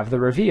you have the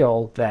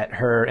reveal that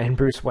her and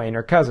Bruce Wayne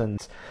are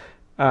cousins,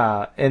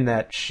 and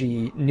that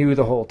she knew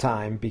the whole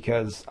time,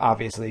 because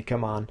obviously,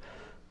 come on.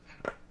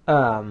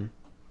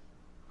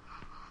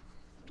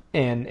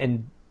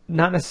 And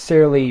not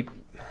necessarily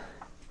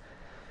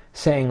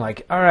saying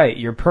like, all right,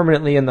 you're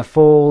permanently in the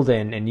fold,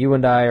 and you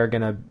and I are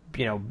gonna,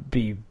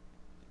 be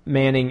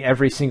manning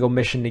every single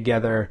mission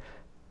together,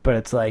 but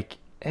it's like,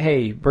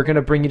 hey, we're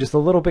gonna bring you just a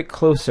little bit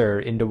closer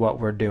into what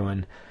we're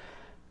doing.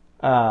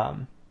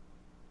 The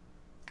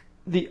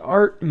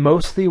art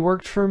mostly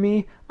worked for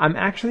me. I'm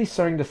actually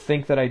starting to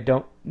think that I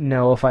don't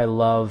know if I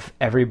love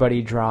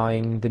everybody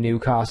drawing the new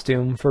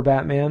costume for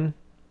Batman.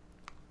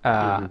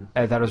 I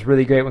thought it was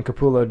really great when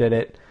Capullo did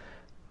it,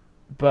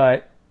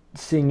 but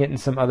seeing it in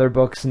some other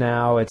books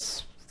now,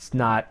 it's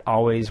not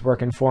always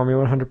working for me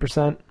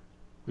 100%.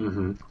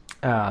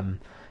 Mm-hmm.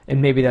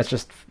 And maybe that's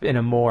just in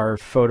a more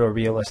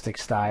photorealistic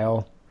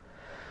style.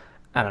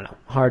 I don't know.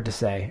 Hard to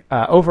say.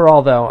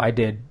 Overall, though, I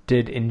did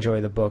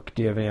enjoy the book.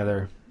 Do you have any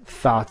other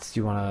thoughts? Do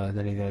you want to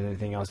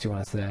anything else you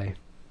want to say?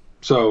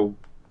 So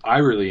I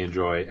really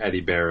enjoy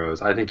Eddie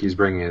Barrows. I think he's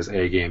bringing his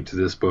A game to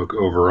this book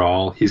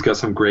overall. He's got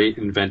some great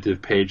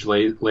inventive page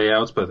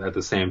layouts, but at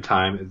the same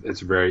time,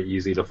 it's very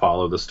easy to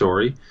follow the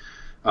story,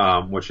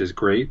 which is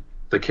great.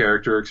 The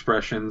character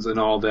expressions and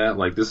all that.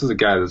 Like, this is a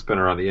guy that's been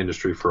around the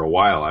industry for a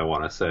while, I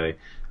want to say.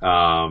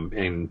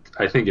 And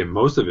I think in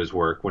most of his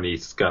work, when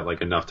he's got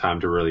like enough time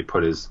to really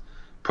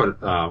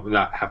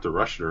not have to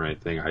rush it or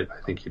anything, I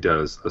think he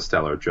does a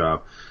stellar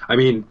job. I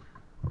mean,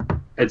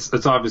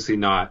 it's obviously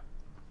not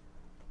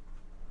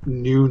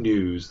new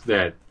news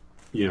that,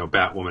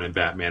 Batwoman and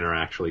Batman are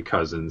actually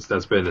cousins.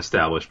 That's been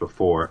established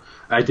before.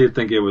 I did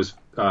think it was,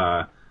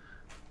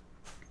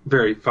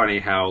 very funny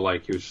how,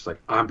 like, he was just like,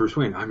 I'm Bruce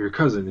Wayne, I'm your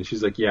cousin. And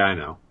she's like, yeah, I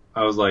know.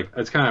 I was like,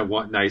 it's kind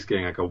of nice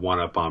getting, like, a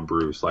one-up on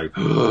Bruce. Like,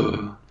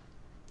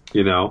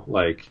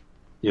 like,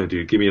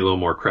 dude, give me a little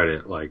more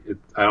credit. Like,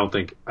 I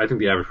think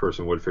the average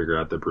person would figure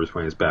out that Bruce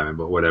Wayne is Batman,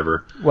 but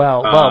whatever.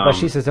 Well, but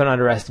she says, don't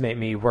underestimate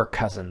me. We're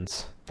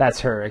cousins.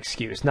 That's her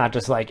excuse. Not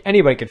just like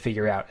anybody could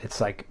figure out.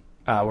 It's like,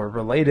 we're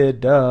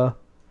related, duh.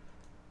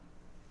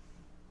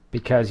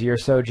 Because you're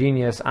so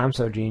genius, I'm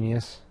so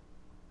genius.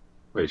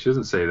 Wait, she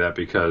doesn't say that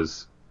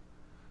because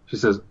she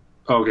says,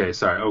 okay,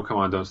 sorry. Oh, come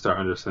on, don't start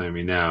understanding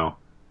me now.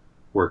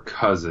 We're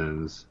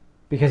cousins.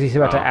 Because he's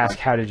about to ask,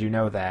 how did you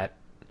know that?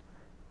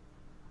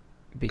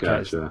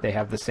 Because Gotcha. they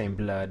have the same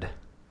blood.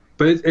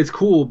 But it's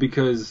cool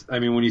because, I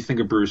mean, when you think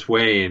of Bruce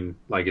Wayne,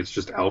 like, it's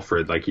just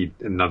Alfred, like,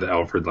 not that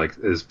Alfred, like,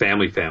 his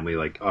family,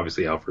 like,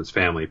 obviously Alfred's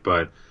family,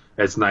 but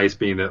it's nice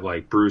being that,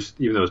 like, Bruce,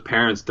 even though his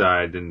parents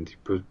died and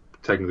he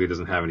technically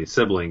doesn't have any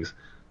siblings,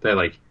 that,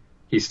 like,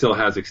 he still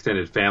has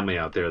extended family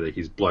out there that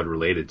he's blood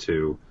related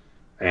to,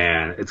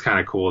 and it's kind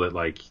of cool that,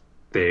 like,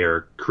 they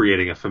are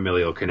creating a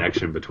familial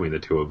connection between the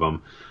two of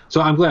them.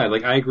 So I'm glad,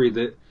 like, I agree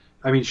that,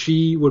 I mean,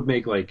 she would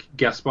make, like,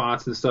 guest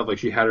spots and stuff. Like,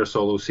 she had her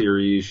solo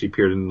series. She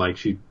appeared in, like,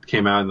 she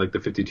came out in, like,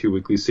 the 52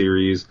 weekly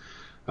series.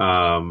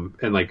 And,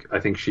 like, I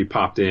think she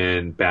popped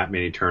in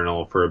Batman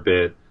Eternal for a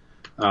bit.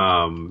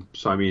 So,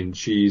 I mean,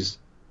 she's,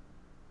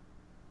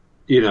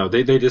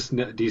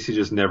 DC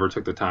just never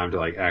took the time to,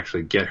 like,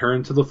 actually get her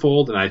into the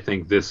fold. And I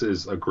think this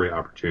is a great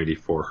opportunity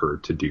for her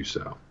to do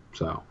so.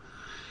 So,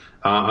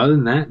 other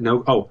than that,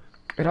 no. Oh.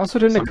 It also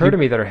didn't occur to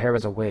me that her hair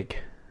was a wig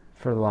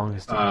for the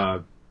longest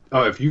time.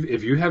 If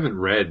you haven't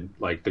read,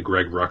 like, the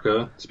Greg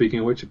Rucka, speaking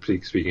of Greg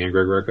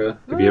Rucka,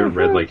 if you haven't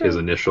read, like, his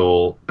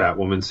initial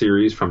Batwoman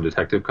series from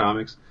Detective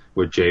Comics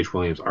with J.H.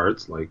 Williams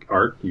art,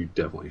 you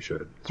definitely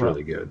should. It's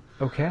really good.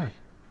 Okay.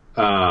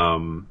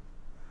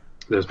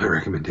 There's my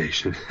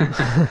recommendation.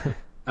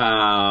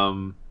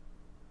 I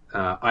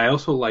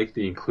also like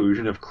the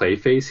inclusion of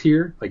Clayface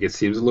here. Like, it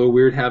seems a little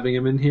weird having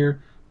him in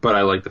here, but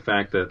I like the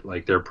fact that,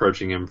 like, they're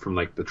approaching him from,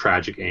 like, the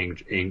tragic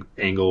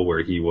angle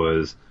where he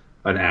was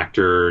an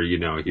actor,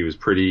 he was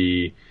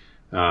pretty,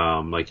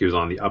 like, he was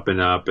on the up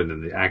and up, and then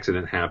the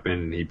accident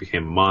happened, and he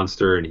became a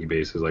monster, and he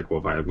basically was like,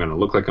 well, if I'm going to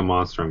look like a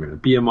monster, I'm going to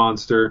be a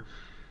monster.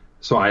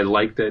 So I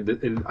like that,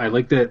 and I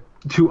like that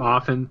too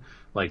often,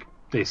 like,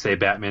 they say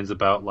Batman's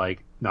about,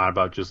 like, not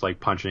about just, like,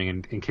 punching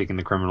and kicking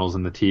the criminals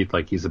in the teeth,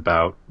 like, he's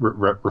about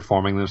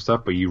reforming their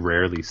stuff, but you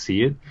rarely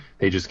see it.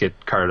 They just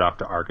get carted off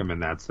to Arkham,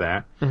 and that's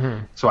that.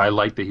 Mm-hmm. So I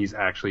like that he's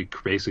actually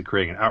basically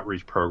creating an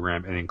outreach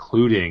program and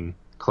including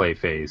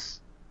Clayface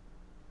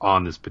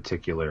on this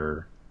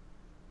particular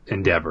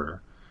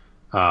endeavor.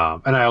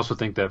 And I also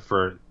think that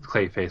for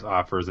Clayface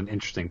offers an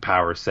interesting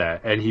power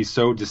set, and he's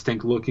so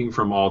distinct looking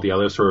from all the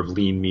other sort of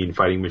lean, mean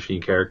fighting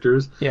machine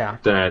characters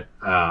that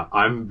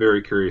I'm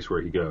very curious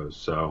where he goes.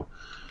 So,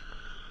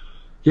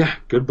 yeah,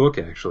 good book,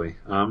 actually.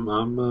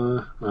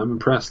 I'm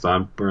impressed.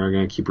 We're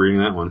going to keep reading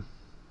that one.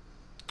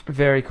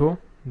 Very cool.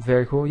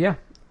 Very cool. Yeah.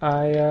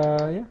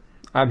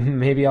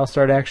 Maybe I'll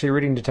start actually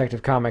reading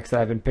Detective Comics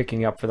that I've been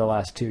picking up for the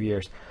last 2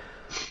 years.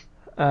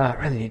 I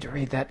really need to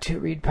read that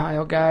to-read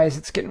pile, guys.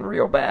 It's getting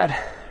real bad.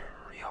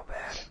 Real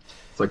bad.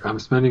 It's like, I'm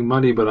spending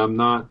money, but I'm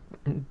not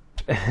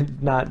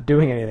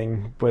doing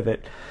anything with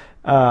it.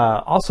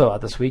 Also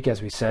out this week,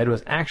 as we said,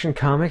 was Action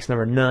Comics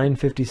number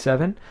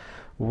 957,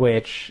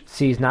 which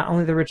sees not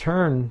only the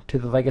return to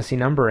the legacy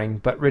numbering,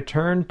 but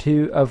return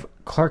of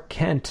Clark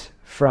Kent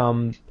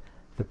from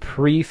the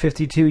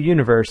pre-52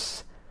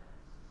 universe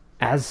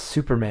as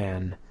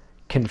Superman,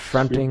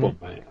 confronting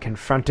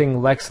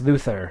Lex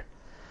Luthor.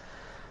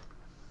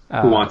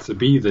 Who wants to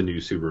be the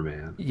new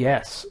Superman?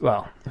 Yes.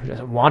 Well, who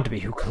doesn't want to be?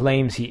 Who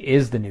claims he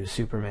is the new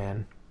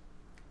Superman?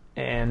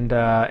 And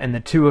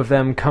the two of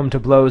them come to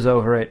blows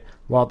over it,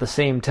 while at the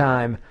same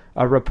time,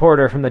 a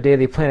reporter from the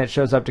Daily Planet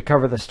shows up to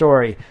cover the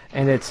story,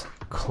 and it's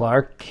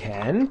Clark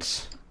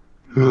Kent?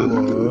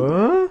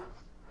 What?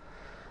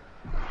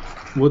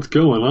 What's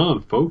going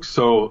on, folks?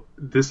 So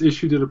this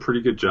issue did a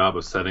pretty good job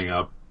of setting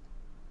up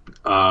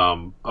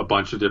a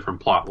bunch of different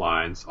plot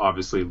lines.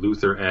 Obviously,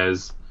 Luthor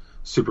as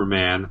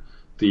Superman,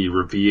 the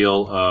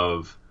reveal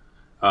of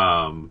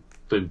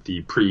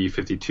the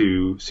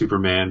pre-52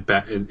 Superman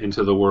back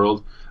into the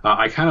world.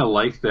 I kind of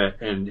like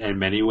that in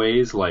many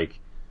ways, like,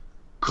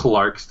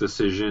 Clark's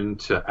decision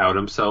to out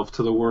himself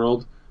to the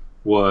world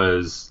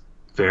was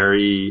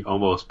very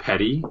almost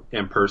petty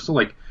and personal,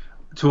 like,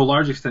 to a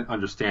large extent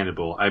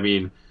understandable. I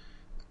mean,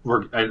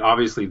 and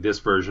obviously this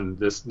version,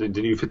 the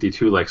new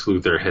 52 Lex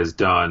Luthor has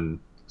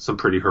done some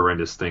pretty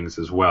horrendous things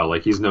as well.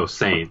 Like, he's no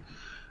saint.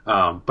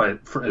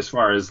 But as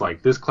far as,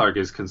 like, this Clark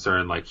is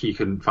concerned, like, he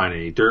couldn't find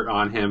any dirt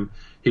on him.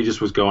 He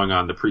just was going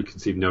on the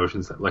preconceived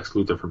notions that Lex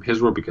Luthor from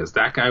his world, because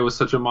that guy was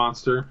such a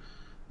monster,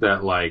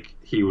 that, like,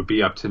 he would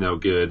be up to no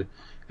good.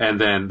 And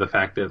then the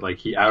fact that, like,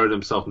 he outed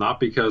himself not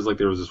because, like,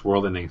 there was this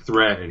world-ending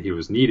threat and he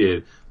was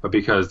needed, but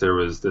because there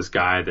was this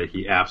guy that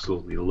he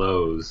absolutely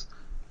loathes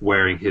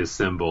wearing his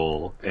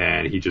symbol,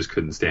 and he just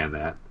couldn't stand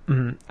that.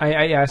 Mm-hmm.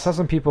 I saw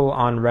some people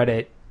on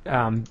Reddit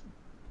kind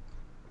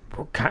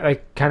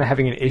of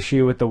having an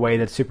issue with the way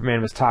that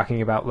Superman was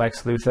talking about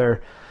Lex Luthor.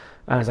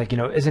 I was like,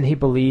 isn't he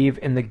believe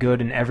in the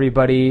good in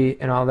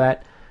everybody and all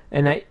that?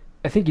 And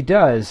I think he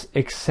does,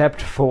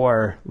 except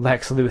for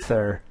Lex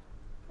Luthor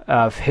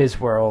of his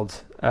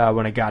world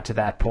when it got to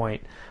that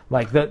point.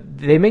 Like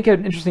they make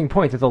an interesting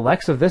point that the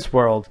Lex of this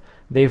world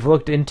they've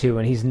looked into,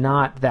 and he's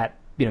not that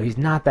he's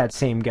not that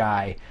same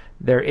guy.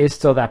 There is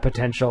still that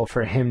potential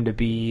for him to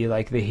be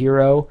like the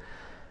hero.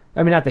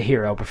 I mean, not the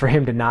hero, but for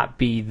him to not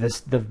be the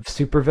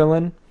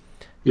supervillain.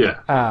 Yeah.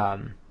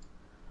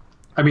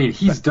 I mean,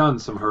 he's done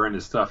some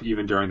horrendous stuff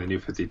even during the New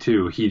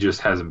 52. He just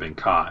hasn't been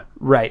caught.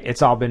 Right.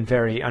 It's all been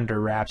very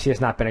under wraps. He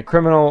has not been a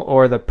criminal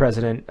or the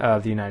president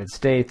of the United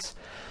States.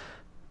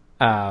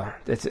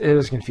 It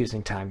was a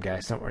confusing time,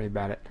 guys. Don't worry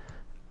about it.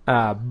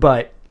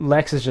 But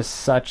Lex is just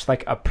such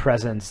like a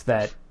presence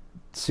that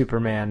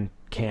Superman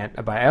can't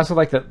abide. I also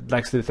like that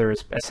Lex Luthor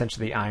is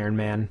essentially Iron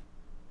Man,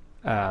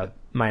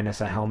 minus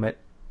a helmet.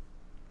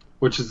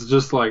 Which is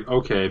just like,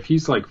 okay, if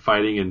he's like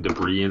fighting in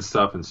debris and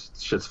stuff and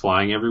shit's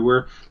flying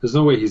everywhere, there's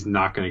no way he's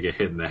not going to get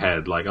hit in the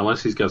head. Like,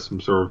 unless he's got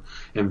some sort of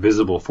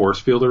invisible force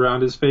field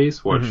around his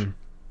face, which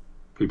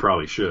he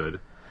probably should.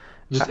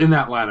 Just in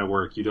that line of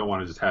work, you don't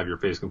want to just have your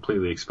face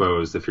completely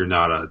exposed if you're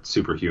not a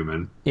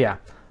superhuman. Yeah.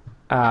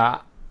 I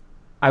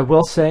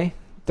will say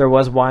there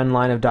was one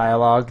line of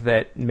dialogue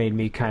that made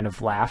me kind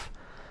of laugh.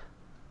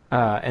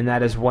 And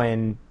that is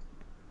when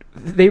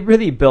they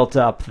really built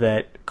up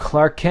that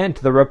Clark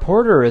Kent, the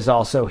reporter, is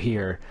also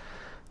here,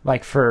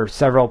 like for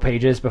several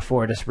pages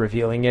before just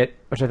revealing it,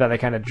 which I thought they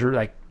kind of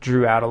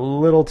drew out a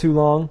little too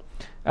long.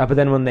 But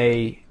then when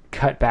they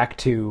cut back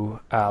to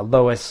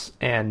Lois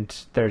and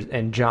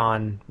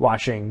John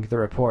watching the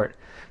report,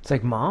 it's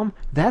like, Mom,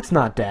 that's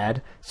not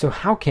Dad. So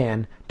how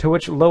can? To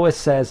which Lois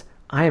says,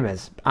 I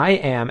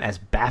am as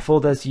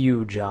baffled as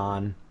you,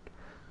 John.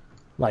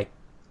 Like,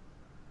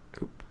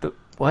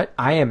 what?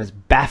 I am as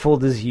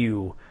baffled as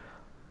you.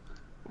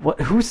 What?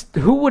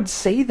 Who would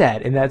say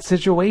that in that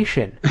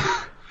situation?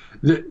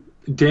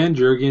 Dan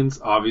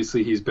Jurgens,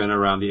 obviously, he's been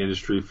around the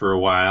industry for a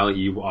while.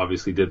 He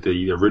obviously did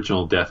the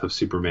original Death of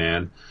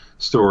Superman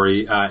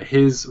story.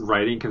 His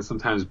writing can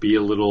sometimes be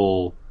a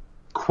little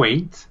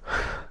quaint.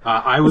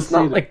 I would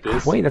say not like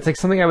quaint. That's like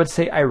something I would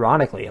say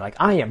ironically. Like,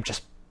 I am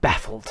just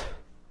baffled.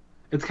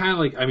 It's kind of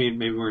like, I mean,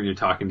 maybe when you're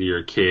talking to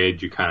your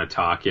kid, you kind of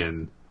talk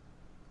in.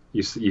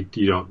 You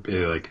don't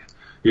be like,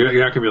 you're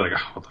not gonna be like,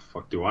 oh, what the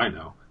fuck do I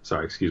know?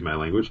 Sorry, excuse my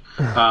language.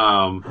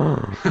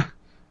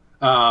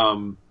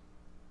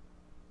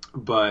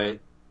 But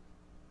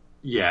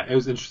yeah, it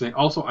was interesting.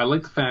 Also, I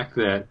like the fact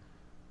that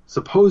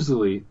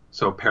supposedly,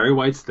 so Perry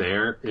White's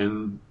there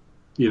in,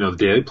 the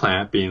Daily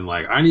Planet being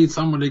like, I need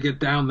someone to get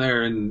down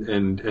there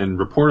and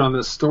report on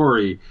this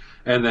story.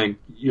 And then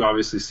you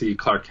obviously see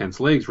Clark Kent's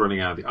legs running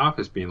out of the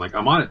office being like,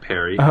 I'm on it,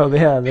 Perry. Oh,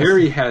 yeah.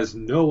 Perry has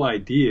no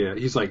idea.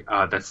 He's like,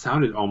 that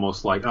sounded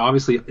almost like, and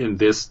obviously in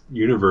this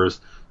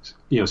universe,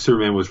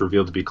 Superman was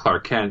revealed to be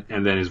Clark Kent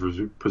and then is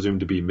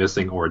presumed to be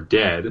missing or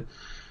dead.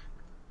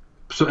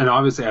 So, and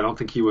obviously I don't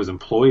think he was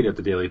employed at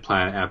the Daily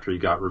Planet after he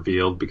got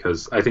revealed,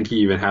 because I think he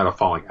even had a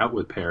falling out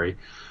with Perry.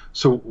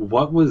 So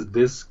what was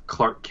this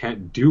Clark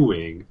Kent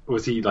doing?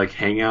 Was he like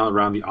hanging out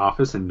around the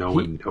office and no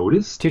one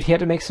noticed? Dude, he had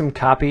to make some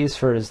copies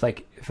for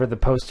the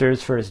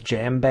posters for his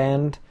jam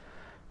band.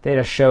 They had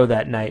a show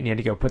that night and he had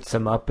to go put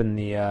some up in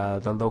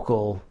the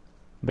local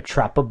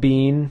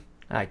Metropobean.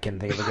 I can't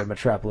think of a good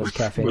Metropolis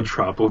cafe.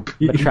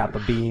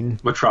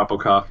 Metropobean. Metropo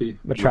coffee.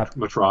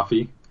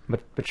 Metrofi.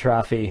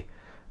 Metrofi.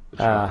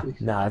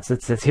 No,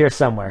 it's here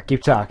somewhere.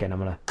 Keep talking. I'm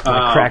gonna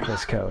crack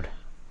this code.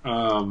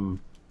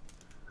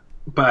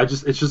 But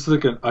it's just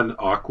like an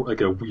awkward,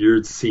 like a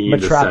weird scene.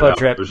 Metropo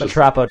drip.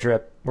 Metropo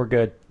drip. We're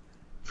good.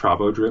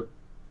 Metropo drip.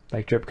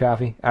 Like drip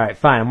coffee. All right,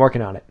 fine. I'm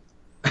working on it.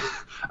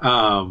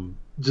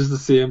 Just to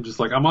see him, just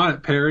like, I'm on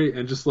it, Perry,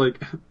 and just like,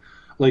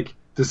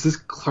 does this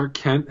Clark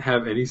Kent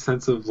have any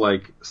sense of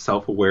like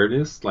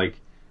self-awareness? Like,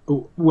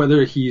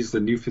 whether he's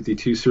the New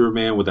 52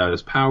 Superman without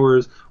his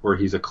powers, or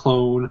he's a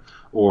clone,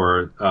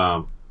 or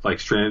like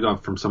stranded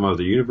from some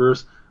other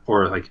universe,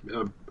 or like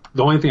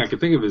the only thing I could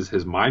think of is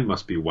his mind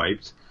must be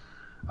wiped.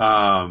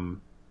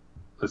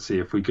 Let's see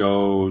if we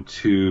go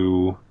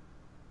to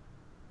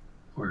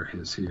where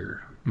is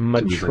here.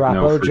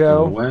 Metropo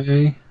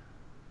Joe.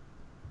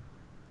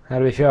 How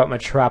do we feel about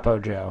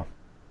Metropo Joe?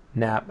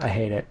 Nah, I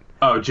hate it.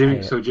 Oh,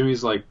 Jimmy. So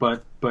Jimmy's like,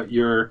 but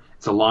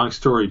it's a long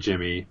story,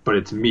 Jimmy, but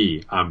it's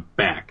me. I'm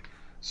back.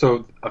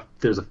 So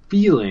there's a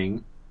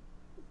feeling,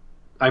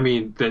 I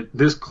mean, that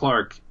this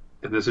Clark,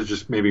 and this is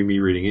just maybe me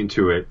reading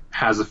into it,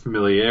 has a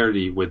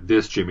familiarity with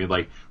this Jimmy.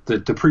 Like, the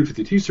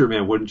pre-52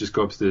 Superman wouldn't just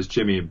go up to this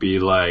Jimmy and be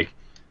like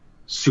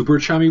super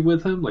chummy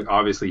with him. Like,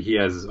 obviously he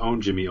has his own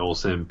Jimmy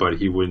Olsen, but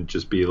he wouldn't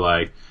just be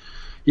like,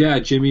 yeah,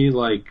 Jimmy,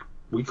 like,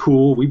 we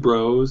cool, we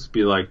bros.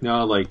 Be like,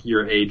 no, like,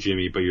 you're a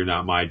Jimmy, but you're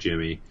not my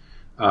Jimmy.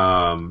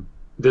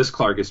 This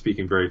Clark is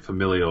speaking very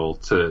familial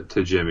to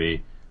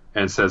Jimmy,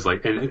 and says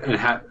like, and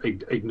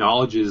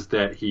acknowledges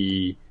that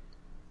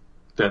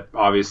that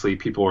obviously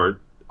people are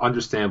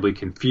understandably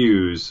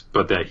confused,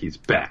 but that he's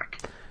back.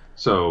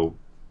 So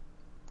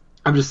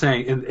I'm just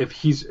saying, and if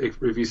he's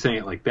saying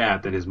it like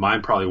that, then his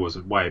mind probably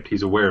wasn't wiped.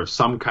 He's aware of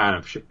some kind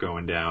of shit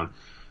going down,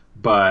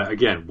 But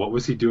again, what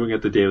was he doing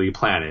at the Daily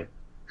Planet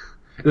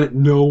that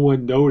no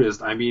one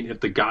noticed? I mean, if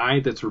the guy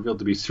that's revealed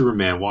to be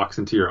Superman walks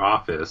into your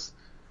office,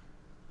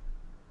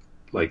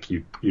 like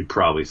you'd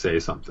probably say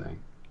something.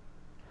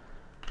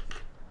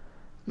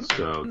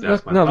 So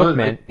that's look,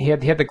 man. He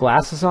had the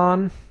glasses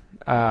on.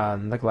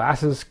 The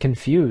glasses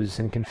confuse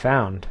and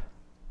confound.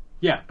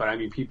 Yeah, but I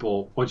mean,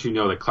 people, once you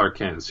know that Clark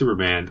Kent is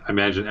Superman, I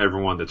imagine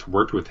everyone that's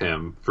worked with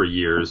him for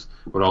years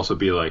would also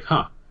be like,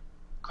 huh,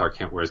 Clark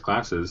Kent wears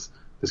glasses.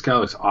 This guy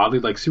looks oddly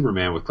like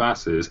Superman with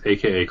glasses,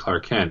 a.k.a.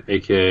 Clark Kent,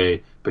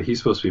 a.k.a. but he's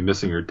supposed to be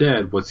missing or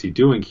dead. What's he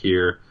doing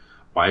here?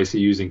 Why is he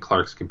using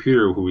Clark's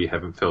computer, who we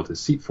haven't filled his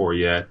seat for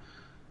yet?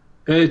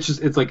 And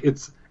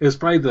it's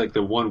probably like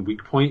the one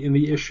weak point in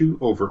the issue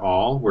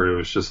overall, where it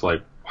was just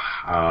like,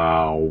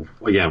 wow,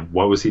 again,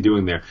 what was he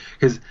doing there?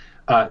 Because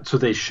so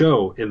they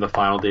show in the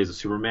Final Days of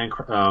Superman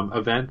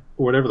event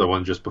or whatever, the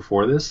one just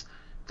before this,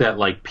 that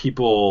like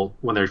people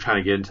when they're trying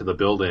to get into the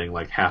building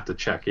like have to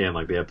check in,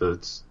 like they have to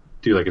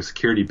do like a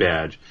security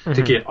badge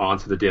to get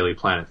onto the Daily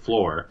Planet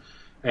floor.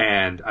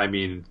 And I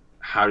mean,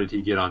 how did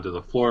he get onto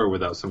the floor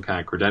without some kind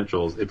of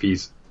credentials? If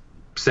he's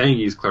saying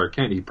he's Clark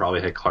Kent, he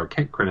probably had Clark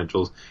Kent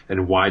credentials.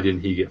 And why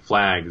didn't he get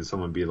flagged and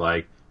someone be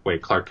like,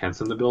 wait, Clark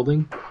Kent's in the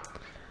building?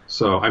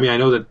 So, I mean, I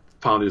know that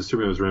Final Days of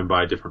Superman was written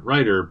by a different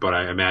writer, but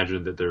I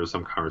imagine that there was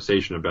some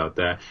conversation about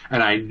that.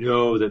 And I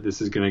know that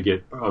this is going to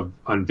get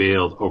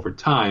unveiled over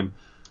time.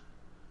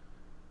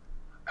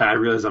 And I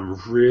realize I'm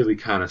really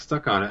kind of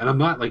stuck on it. And I'm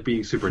not like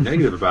being super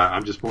negative about it.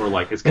 I'm just more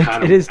like, it's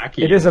kind of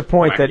wacky. It is a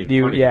point that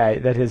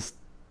that has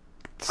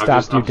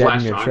stopped you dead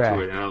in your track.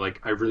 It, and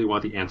I really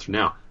want the answer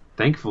now.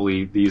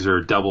 Thankfully, these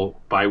are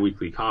double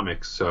bi-weekly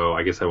comics, so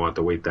I guess I want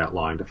to wait that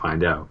long to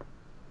find out.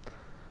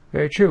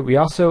 Very true. We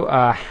also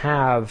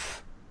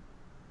have,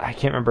 I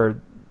can't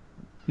remember,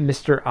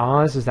 Mr.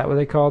 Oz, is that what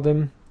they called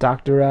him?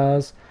 Dr.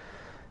 Oz?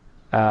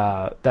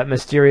 That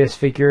mysterious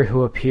figure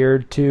who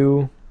appeared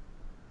to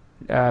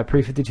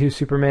Pre-52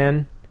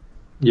 Superman.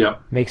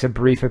 Yep. Makes a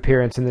brief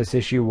appearance in this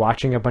issue,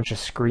 watching a bunch of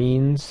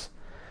screens.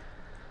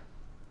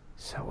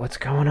 So what's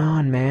going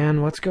on,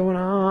 man? What's going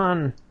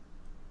on?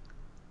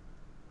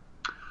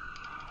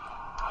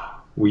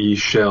 We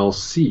shall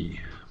see.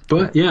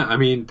 But yeah, I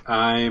mean,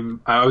 I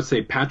would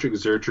say Patrick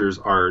Zircher's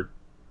art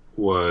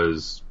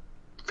was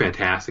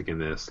fantastic in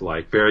this.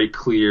 Like very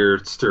clear,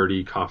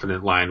 sturdy,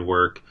 confident line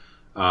work.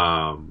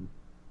 I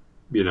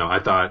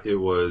thought it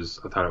was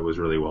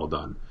really well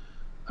done.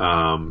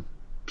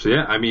 So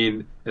yeah, I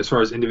mean, as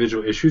far as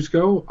individual issues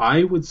go,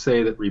 I would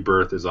say that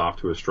Rebirth is off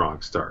to a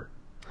strong start.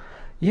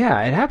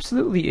 Yeah, it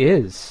absolutely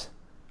is.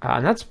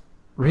 And that's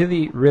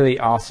really, really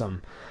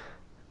awesome.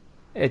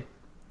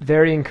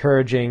 Very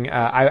encouraging.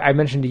 I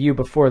mentioned to you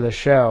before the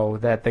show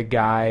that the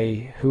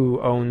guy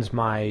who owns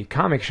my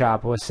comic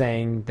shop was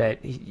saying that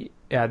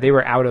they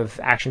were out of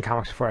Action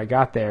Comics before I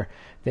got there,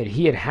 that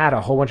he had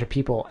a whole bunch of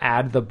people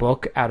add the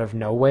book out of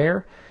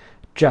nowhere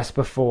just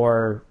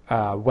before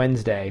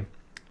Wednesday.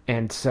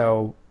 And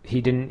so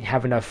he didn't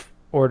have enough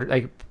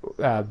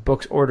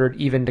books ordered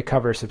even to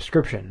cover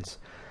subscriptions,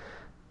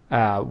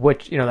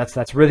 which,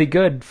 that's really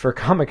good for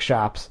comic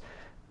shops.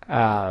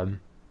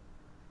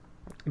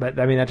 But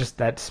I mean,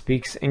 that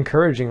speaks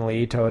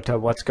encouragingly to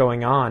what's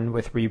going on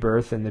with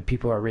Rebirth, and that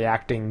people are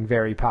reacting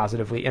very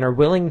positively and are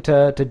willing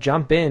to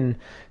jump in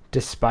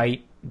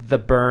despite the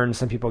burn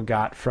some people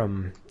got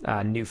from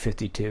New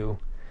 52.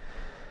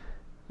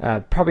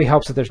 Probably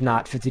helps that there's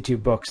not 52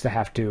 books to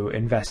have to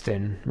invest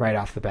in right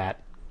off the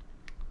bat.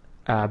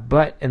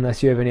 But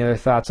unless you have any other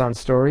thoughts on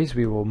stories,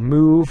 we will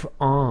move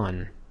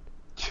on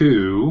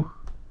to...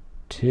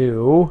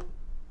 Hold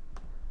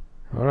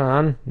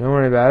on, don't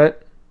worry about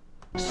it.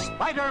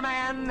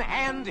 Spider-Man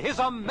and his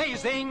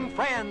amazing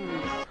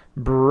friends.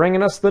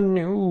 Bringing us the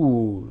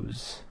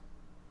news.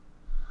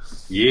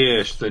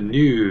 Yes, the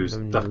news.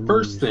 The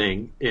first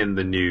thing in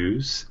the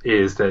news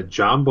is that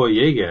John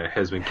Boyega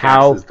has been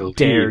cast as the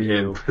lead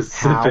in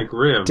Pacific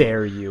Rim. How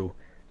dare you?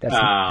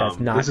 That's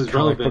not this is comic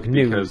relevant book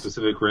news. because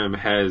Pacific Rim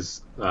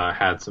has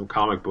had some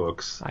comic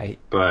books,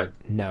 but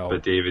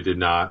David did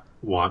not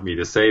want me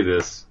to say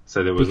this,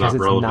 said it was because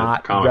not relevant not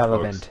to comic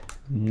relevant. books.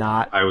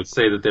 I would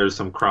say that there's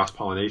some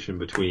cross-pollination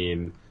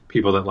between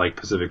people that like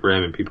Pacific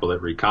Rim and people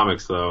that read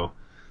comics, though.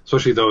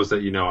 Especially those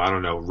that,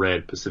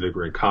 read Pacific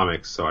Rim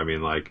comics. So, I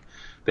mean,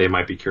 they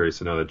might be curious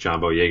to know that John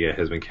Boyega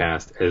has been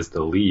cast as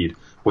the lead.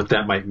 What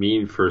that might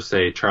mean for,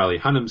 say, Charlie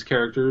Hunnam's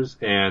characters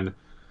and...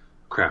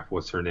 Crap,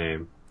 what's her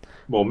name?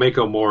 Well,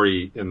 Mako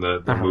Mori in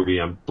the movie.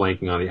 I'm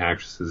blanking on the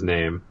actress's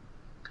name.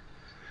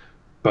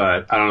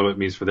 But I don't know what it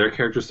means for their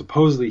characters.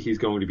 Supposedly, he's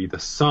going to be the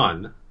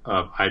son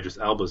of Idris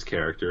Elba's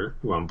character,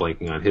 who I'm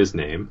blanking on his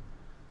name.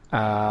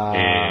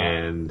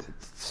 And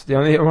the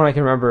only one I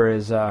can remember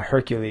is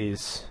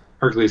Hercules.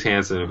 Hercules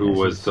Hansen, who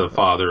was the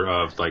father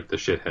of the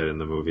shithead in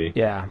the movie.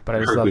 Yeah, but I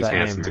just Hercules love that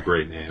Hansen's name. a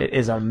great name. It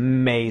is an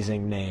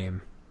amazing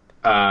name.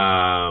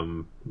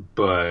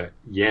 But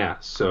yeah,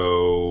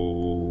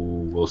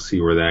 so we'll see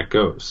where that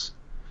goes.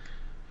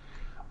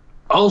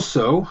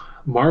 Also,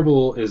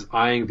 Marvel is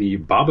eyeing the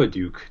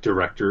Babadook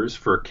directors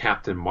for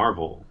Captain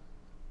Marvel.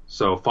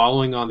 So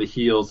following on the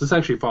heels, this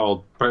actually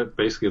followed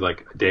basically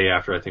like a day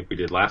after I think we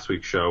did last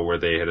week's show where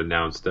they had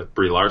announced that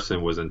Brie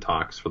Larson was in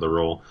talks for the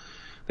role.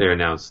 They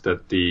announced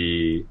that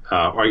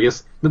or I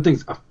guess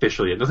nothing's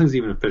official yet. Nothing's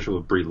even official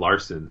with Brie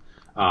Larson.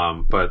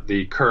 But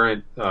the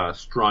current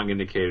strong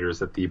indicators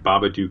that the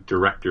Babadook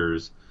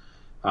directors,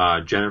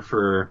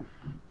 Jennifer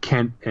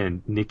Kent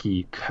and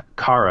Nikki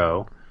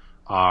Caro,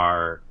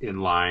 are in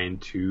line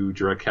to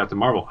direct Captain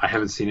Marvel. I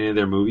haven't seen any of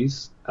their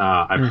movies.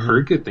 I've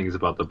heard good things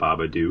about the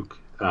Babadook.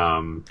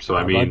 So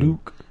I mean,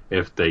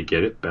 if they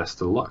get it,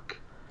 best of luck.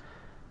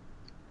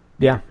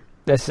 Yeah.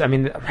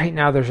 Right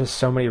now there's just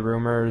so many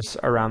rumors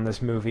around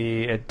this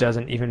movie. It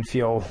doesn't even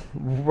feel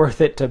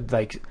worth it to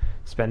like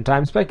spend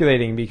time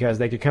speculating because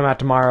they could come out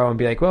tomorrow and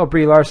be like, well,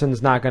 Brie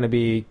Larson's not going to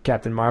be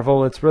Captain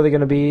Marvel. It's really going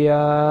to be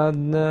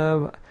trying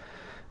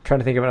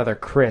to think of another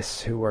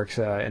Chris who works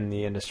in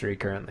the industry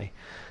currently.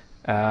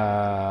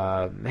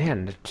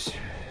 Man,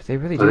 they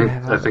really do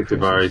have all I think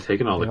they've already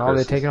taken all the Chris's.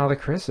 They've taken all the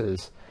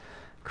Chris's.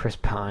 Chris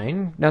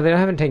Pine? No, they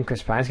haven't taken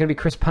Chris Pine. It's going to be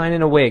Chris Pine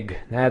in a wig.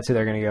 That's who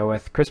they're going to go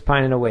with. Chris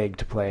Pine in a wig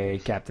to play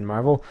Captain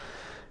Marvel.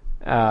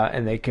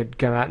 And they could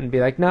come out and be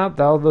like, nope,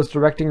 all those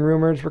directing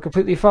rumors were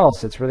completely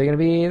false. It's really going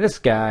to be this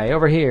guy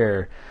over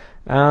here.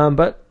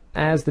 But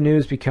as the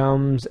news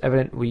becomes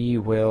evident, we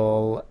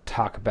will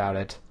talk about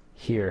it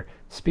here.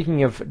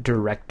 Speaking of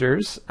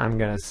directors, I'm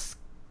going to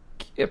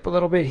skip a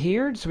little bit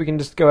here so we can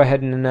just go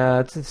ahead and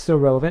it's still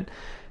relevant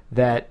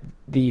that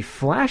the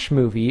Flash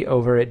movie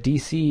over at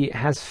DC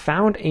has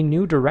found a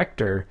new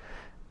director.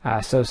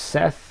 So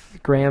Seth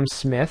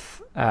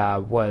Grahame-Smith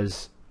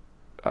was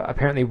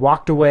apparently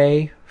walked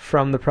away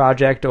from the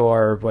project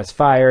or was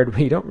fired.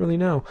 We don't really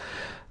know.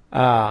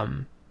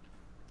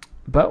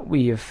 But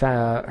we've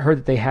heard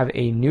that they have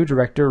a new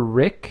director,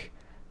 Rick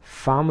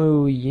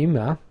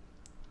Famuyiwa,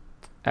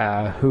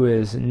 who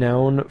is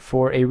known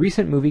for a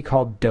recent movie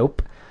called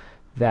Dope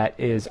that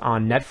is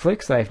on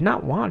Netflix that I've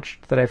not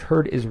watched, that I've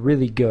heard is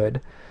really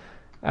good.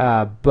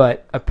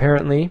 But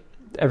apparently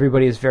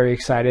everybody is very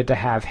excited to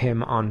have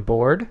him on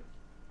board.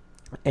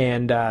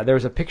 And there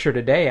was a picture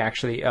today,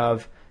 actually,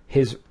 of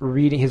his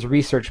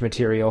research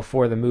material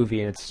for the movie,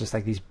 and it's just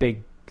like this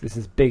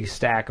big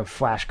stack of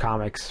Flash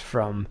comics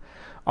from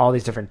all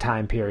these different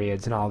time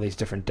periods and all these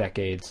different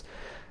decades.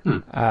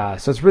 So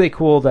it's really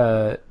cool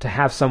to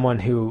have someone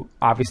who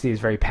obviously is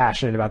very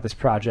passionate about this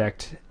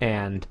project.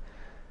 And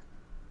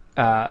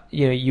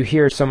you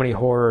hear so many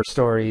horror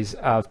stories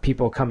of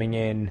people coming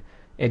in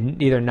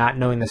and either not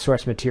knowing the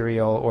source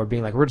material or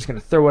being like, we're just going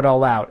to throw it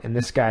all out. And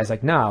this guy's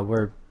like,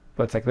 no,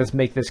 let's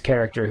make this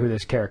character who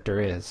this character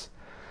is.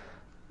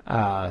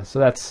 So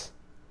that's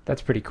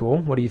pretty cool.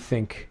 What do you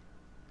think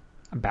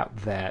about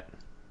that?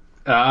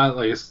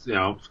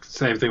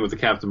 Same thing with the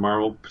Captain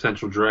Marvel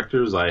potential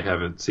directors. I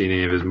haven't seen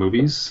any of his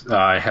movies.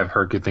 I have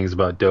heard good things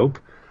about Dope.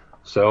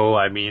 So,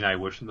 I mean, I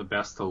wish him the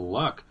best of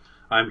luck.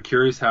 I'm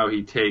curious how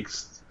he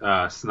takes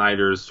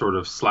Snyder's sort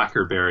of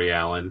slacker Barry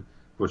Allen,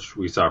 which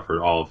we saw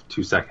for all of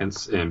 2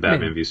 seconds in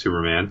Batman v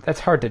Superman. That's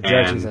hard to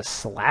judge as a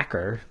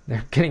slacker.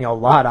 They're getting a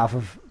lot off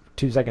of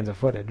 2 seconds of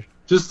footage.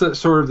 Just that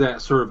sort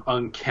of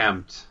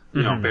unkempt.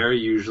 Barry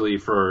usually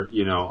for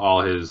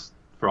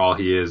all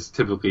he is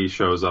typically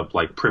shows up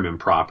like prim and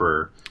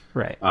proper,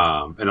 right?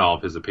 In all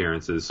of his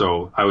appearances.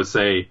 So I would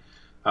say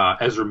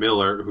Ezra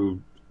Miller, who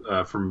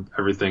from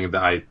everything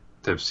that I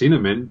have seen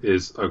him in,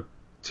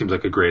 seems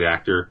like a great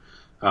actor.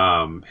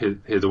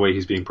 The way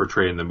he's being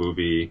portrayed in the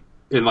movie,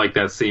 in like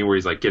that scene where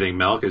he's like getting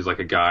milk, is like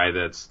a guy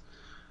that's,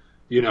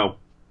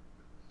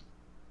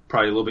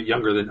 probably a little bit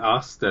younger than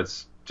us.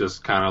 That's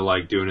just kind of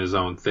like doing his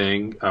own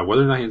thing.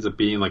 Whether or not he ends up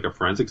being like a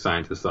forensic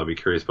scientist, I'll be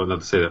curious. But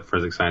not to say that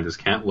forensic scientists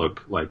can't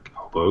look like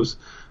hobos,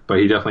 but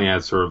he definitely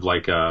adds sort of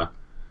like a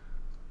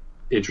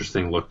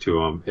interesting look to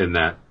him in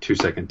that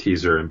 2-second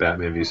teaser in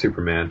Batman v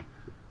Superman.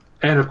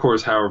 And of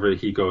course, however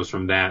he goes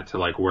from that to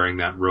like wearing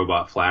that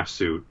robot Flash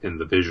suit in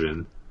The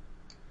Vision,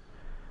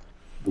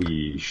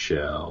 we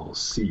shall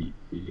see.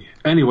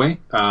 Anyway,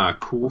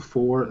 cool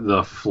for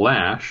the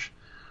Flash.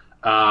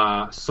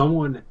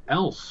 Someone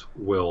else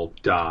will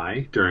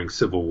die during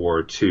Civil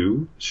War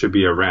 2. Should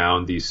be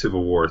around the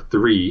Civil War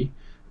 3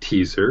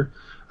 teaser.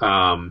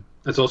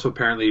 It's also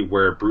apparently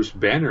where Bruce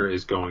Banner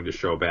is going to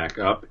show back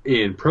up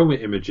in promo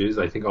images.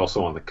 I think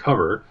also on the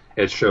cover,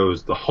 it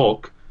shows the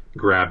Hulk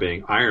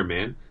grabbing Iron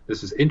Man.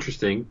 This is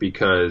interesting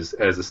because,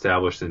 as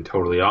established in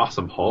Totally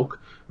Awesome Hulk,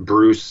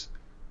 Bruce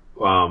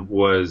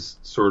was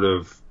sort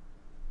of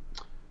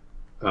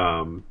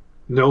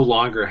no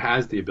longer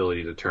has the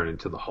ability to turn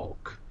into the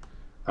Hulk.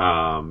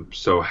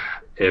 So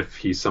if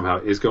he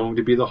somehow is going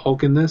to be the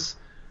Hulk in this,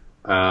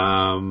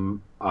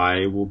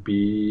 I will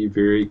be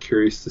very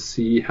curious to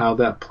see how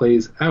that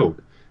plays out.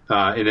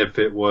 And if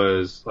it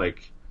was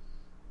like,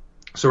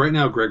 so right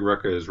now Greg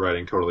Rucka is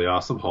writing Totally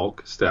Awesome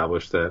Hulk,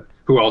 established that,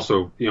 who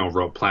also,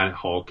 wrote Planet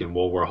Hulk and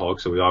World War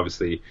Hulk. So he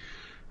obviously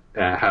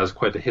has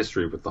quite the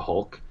history with the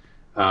Hulk.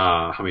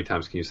 How many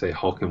times can you say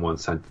Hulk in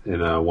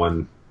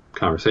one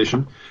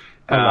conversation?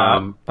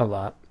 A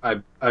lot.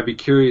 I'd be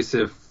curious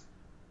if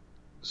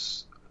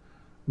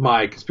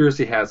my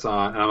conspiracy hat's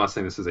on, and I'm not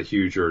saying this is a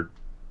huge or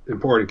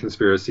important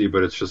conspiracy,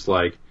 but it's just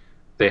like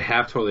they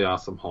have Totally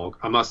Awesome Hulk.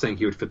 I'm not saying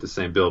he would fit the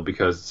same bill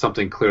because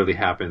something clearly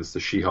happens to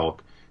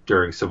She-Hulk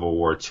during Civil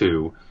War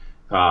II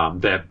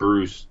that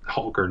Bruce,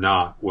 Hulk or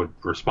not, would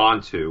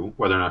respond to,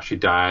 whether or not she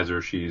dies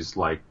or she's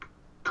like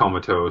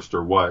comatose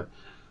or what.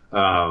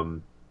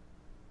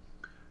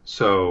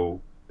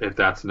 So if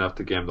that's enough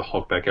to get him to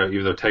Hulk back out,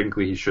 even though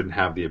technically he shouldn't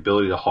have the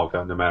ability to Hulk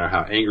out no matter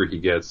how angry he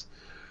gets.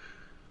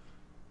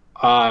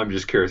 I'm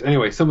just curious.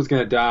 Anyway, someone's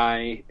going to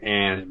die,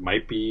 and it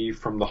might be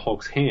from the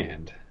Hulk's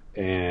hand,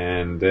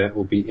 and that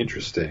will be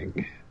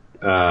interesting.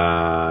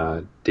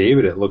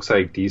 David, it looks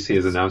like DC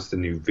has announced a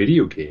new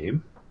video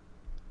game.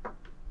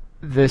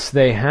 This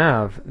they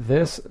have.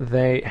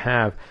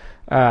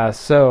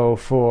 So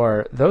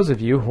for those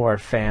of you who are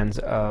fans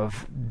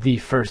of the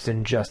first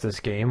Injustice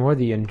game or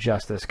the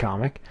Injustice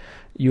comic,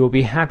 you will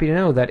be happy to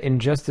know that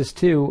Injustice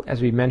 2,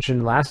 as we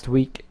mentioned last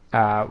week,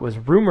 was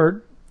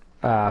rumored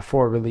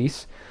for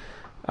release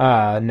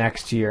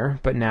next year,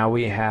 but now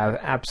we have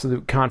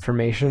absolute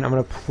confirmation. I'm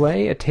going to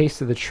play a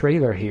taste of the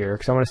trailer here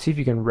because I want to see if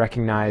you can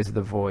recognize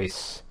the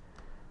voice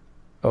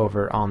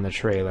over on the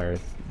trailer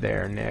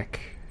there, Nick.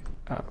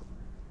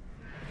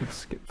 Let's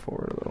skip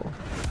forward a little.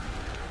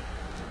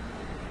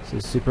 This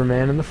is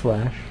Superman and the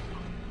Flash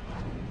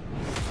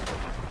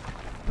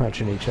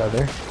punching each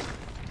other.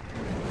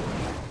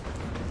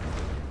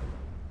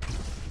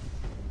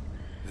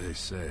 They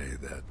say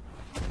that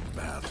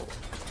battle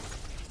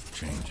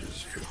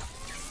changes you.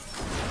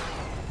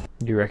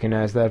 Do you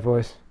recognize that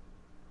voice?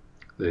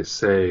 They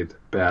say the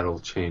battle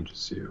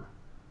changes you.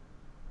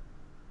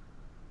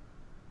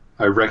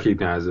 I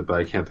recognize it, but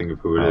I can't think of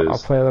who it is. I'll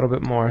play a little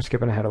bit more,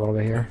 skipping ahead a little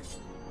bit here.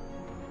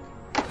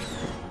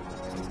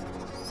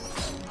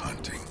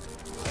 Hunting.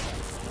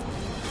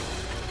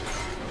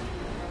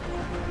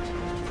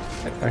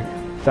 I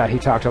thought he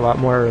talked a lot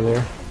more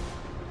earlier.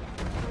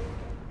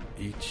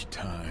 Each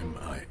time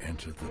I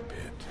enter the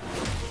pit,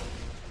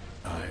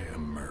 I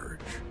emerge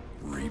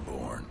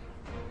reborn.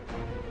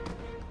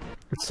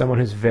 It's someone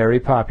who's very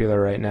popular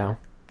right now.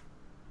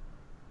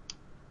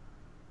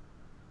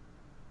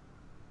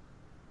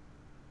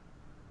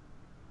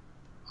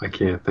 I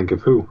can't think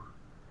of who.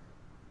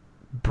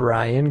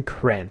 Bryan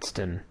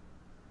Cranston.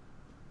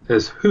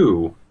 As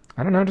who?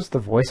 I don't know, just the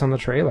voice on the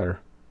trailer.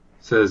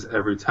 Says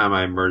every time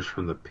I emerge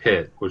from the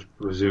pit, which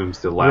presumes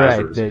the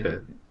Lazarus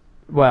pit.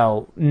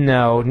 Well,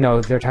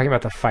 no, they're talking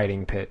about the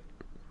fighting pit.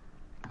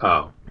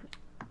 Oh.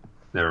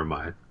 Never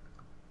mind.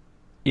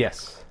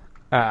 Yes.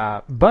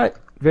 But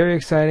very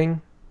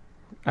exciting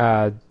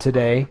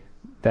today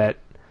that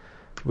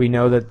we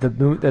know that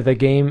the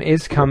game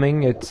is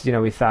coming. It's,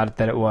 we thought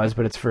that it was,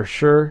 but it's for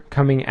sure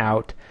coming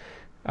out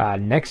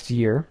next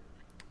year,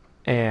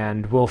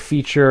 and will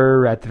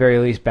feature at the very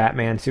least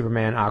Batman,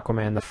 Superman,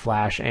 Aquaman, the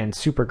Flash, and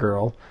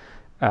Supergirl.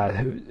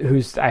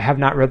 Who's I have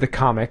not read the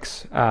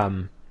comics.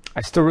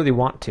 I still really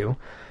want to,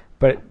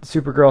 but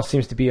Supergirl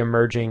seems to be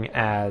emerging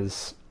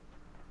as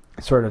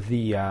sort of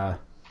the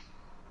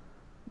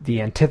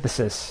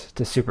antithesis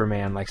to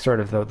Superman, like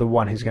sort of the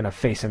one who's going to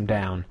face him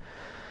down.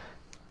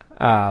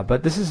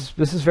 But this is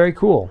very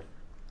cool.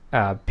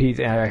 Pete,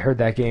 I heard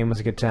that game was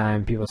a good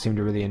time. People seem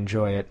to really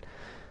enjoy it.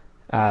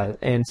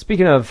 And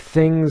speaking of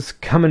things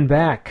coming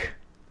back,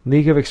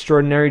 League of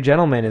Extraordinary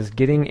Gentlemen is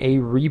getting a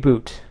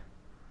reboot.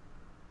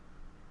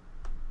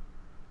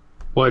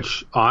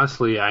 Which,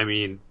 honestly, I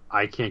mean,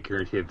 I can't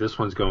guarantee that this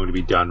one's going to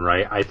be done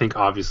right. I think,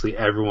 obviously,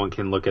 everyone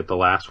can look at the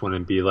last one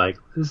and be like,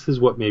 this is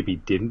what maybe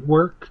didn't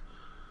work.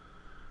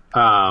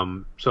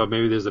 So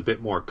maybe there's a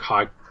bit more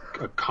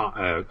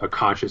a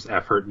conscious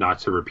effort not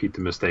to repeat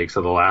the mistakes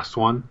of the last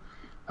one.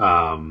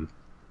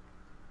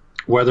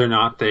 Whether or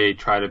not they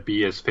try to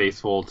be as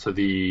faithful to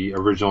the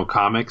original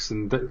comics,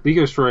 and the League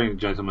of Extraordinary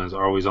Gentlemen is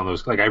always on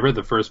those. Like, I read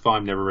the first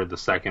volume, never read the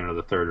second or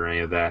the third or any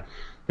of that.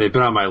 They've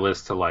been on my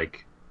list to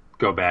like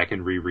go back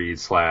and reread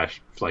 /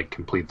 like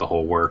complete the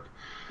whole work.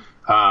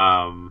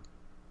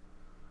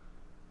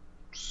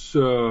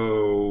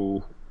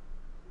 So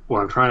what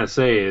I'm trying to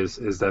say is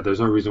that there's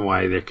no reason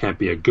why there can't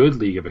be a good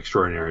League of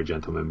Extraordinary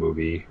Gentlemen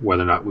movie.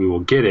 Whether or not we will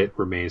get it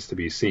remains to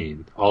be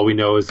seen. All we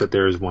know is that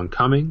there is one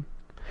coming,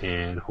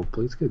 and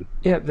hopefully it's good.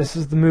 Yeah, this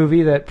is the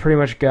movie that pretty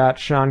much got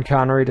Sean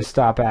Connery to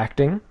stop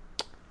acting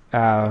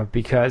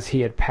because he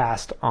had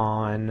passed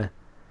on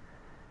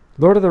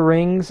Lord of the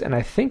Rings and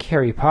I think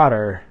Harry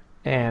Potter,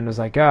 and was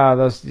like,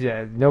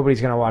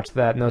 nobody's going to watch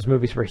that, and those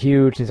movies were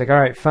huge. And he's like, all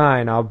right,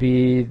 fine, I'll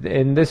be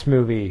in this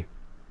movie.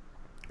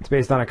 It's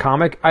based on a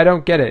comic. I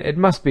don't get it. It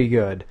must be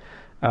good.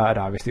 It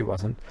obviously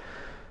wasn't.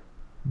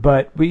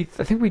 But I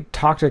think we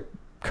talked a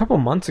couple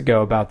months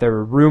ago about there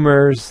were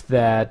rumors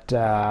that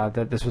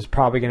this was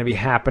probably going to be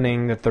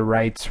happening, that the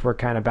rights were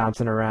kind of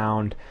bouncing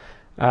around.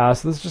 So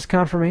this is just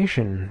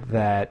confirmation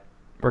that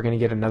we're going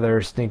to get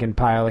another stinking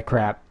pile of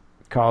crap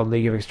called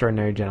League of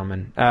Extraordinary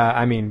Gentlemen.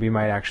 I mean, we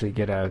might actually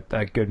get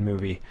a good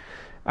movie.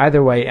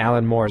 Either way,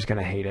 Alan Moore is going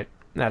to hate it.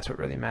 That's what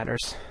really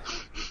matters.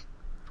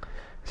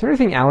 Is there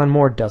anything Alan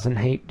Moore doesn't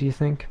hate, do you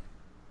think?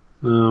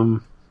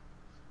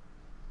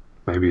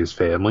 Maybe his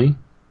family.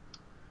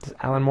 Does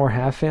Alan Moore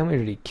have family, or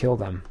did he kill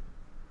them?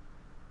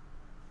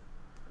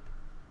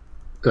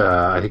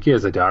 I think he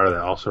has a daughter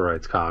that also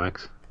writes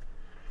comics.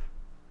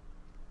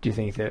 Do you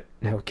think that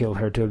he'll kill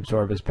her to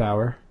absorb his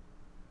power?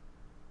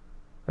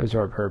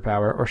 Absorb her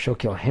power, or she'll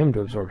kill him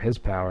to absorb his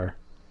power?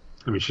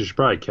 I mean, she should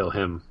probably kill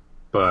him,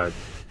 but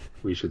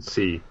we should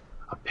see.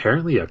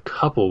 Apparently, a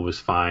couple was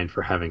fined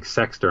for having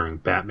sex during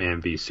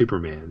Batman v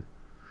Superman.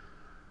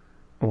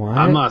 What?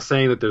 I'm not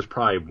saying that there's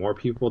probably more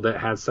people that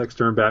had sex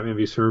during Batman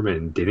v Superman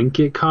and didn't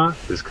get caught.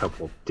 This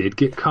couple did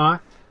get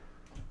caught.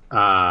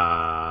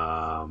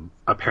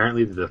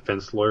 Apparently, the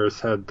defense lawyer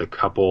said the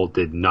couple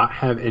did not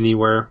have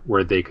anywhere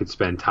where they could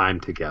spend time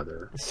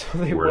together. So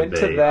they Were went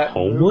they to that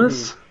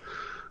homeless?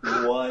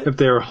 movie. What? If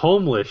they were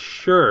homeless,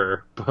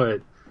 sure,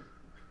 but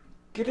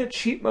Get a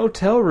cheap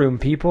motel room,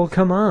 people.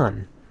 Come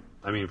on.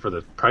 I mean, for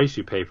the price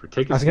you pay for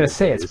tickets, I was going to these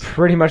say, days, it's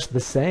pretty much the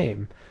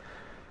same.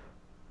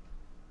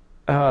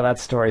 Oh, that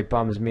story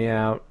bums me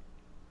out.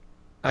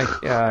 I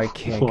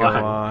can't go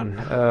Why?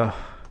 on.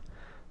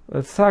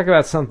 Let's talk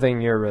about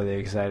something you're really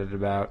excited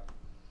about.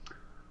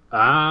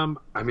 I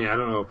mean, I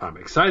don't know if I'm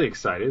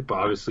excited, but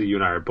obviously you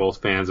and I are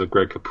both fans of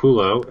Greg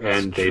Capullo,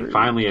 and they true.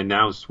 finally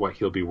announced what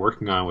he'll be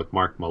working on with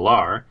Mark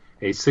Millar,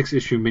 a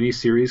 6-issue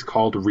miniseries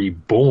called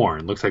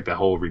Reborn. Looks like the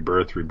whole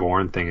Rebirth,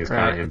 Reborn thing is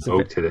kind of in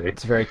vogue today.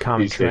 It's a very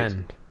common these days.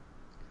 trend.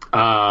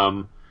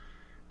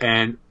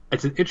 And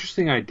it's an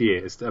interesting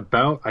idea. It's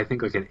about, I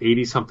think, like an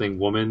 80-something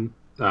woman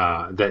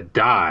that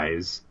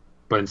dies,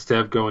 but instead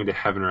of going to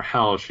heaven or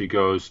hell, she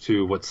goes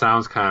to what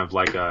sounds kind of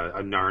like a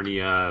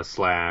Narnia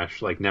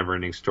 / like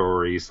Neverending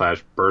Story /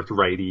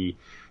 Birthrighty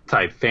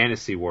type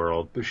fantasy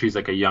world. But she's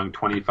like a young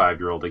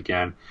 25-year-old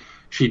again.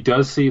 She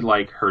does see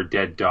like her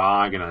dead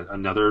dog and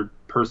another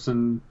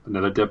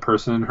dead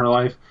person in her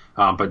life,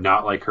 but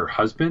not like her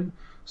husband.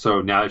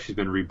 So now that she's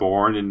been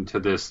reborn into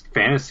this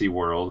fantasy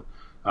world,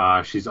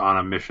 she's on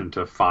a mission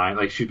to find,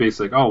 like, she's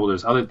basically like, oh, well,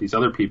 there's these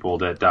other people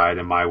that died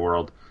in my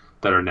world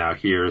that are now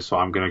here, so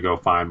I'm going to go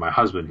find my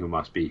husband who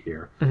must be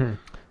here. Mm-hmm.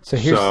 So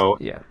here's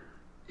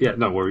Yeah,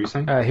 no, what were you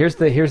saying? here's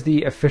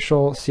the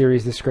official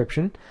series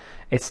description.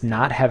 It's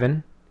not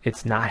heaven.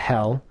 It's not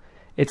hell.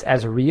 It's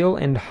as real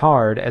and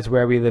hard as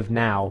where we live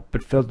now,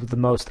 but filled with the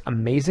most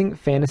amazing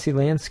fantasy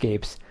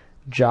landscapes,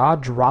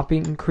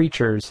 jaw-dropping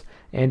creatures,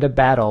 and a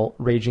battle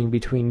raging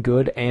between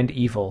good and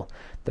evil.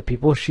 The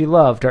people she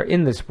loved are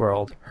in this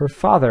world, her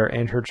father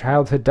and her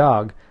childhood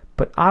dog,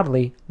 but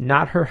oddly,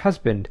 not her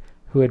husband,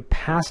 who had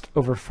passed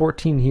over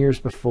 14 years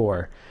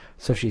before,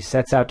 so she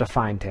sets out to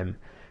find him.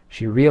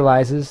 She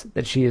realizes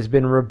that she has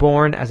been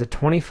reborn as a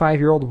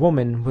 25-year-old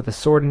woman with a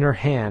sword in her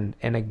hand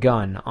and a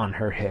gun on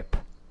her hip.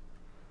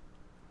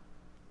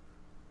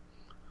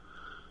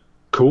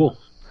 Cool.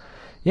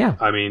 Yeah.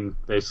 I mean,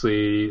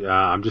 basically,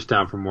 I'm just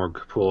down for more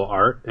Capullo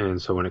art,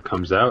 and so when it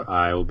comes out,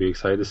 I will be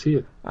excited to see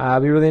it. I'll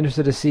be really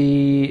interested to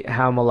see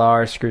how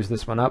Millar screws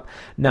this one up.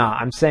 No,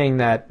 I'm saying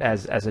that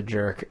as a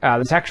jerk.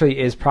 This actually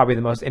is probably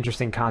the most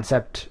interesting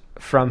concept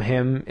from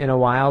him in a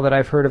while that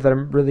I've heard of that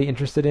I'm really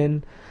interested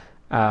in.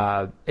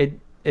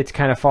 It's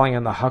kind of falling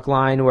on the Huck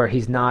line where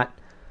he's not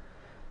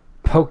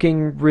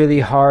poking really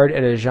hard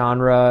at a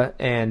genre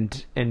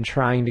and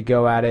trying to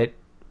go at it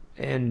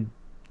and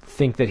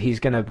think that he's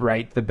going to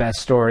write the best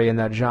story in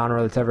that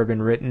genre that's ever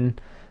been written.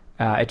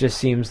 It just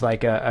seems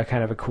like a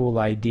kind of a cool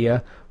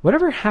idea.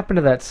 Whatever happened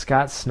to that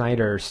Scott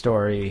Snyder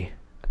story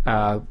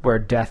where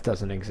death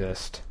doesn't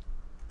exist?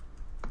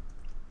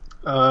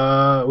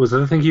 Was that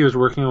the thing he was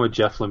working on with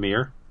Jeff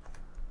Lemire?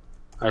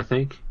 I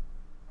think.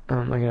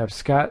 I'm looking up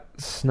Scott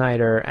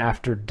Snyder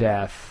After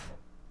Death.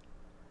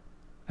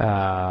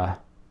 Like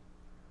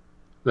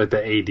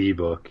the AD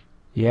book.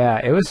 Yeah,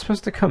 it was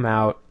supposed to come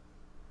out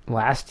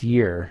last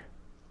year.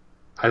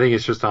 I think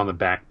it's just on the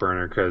back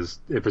burner because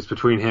if it's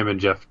between him and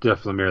Jeff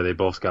Lemire, they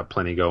both got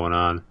plenty going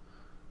on.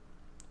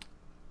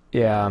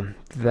 Yeah,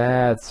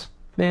 that's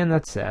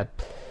sad.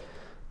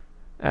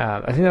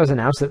 I think that was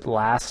announced at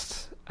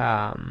last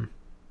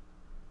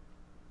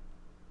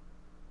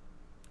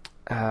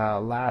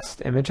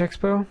Image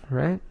Expo,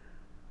 right?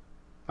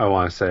 I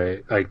want to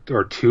say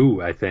or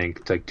two. I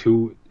think it's like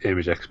 2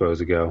 Image Expos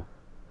ago.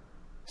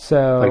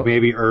 So like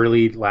maybe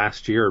early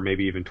last year, or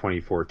maybe even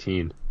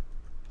 2014.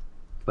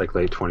 Like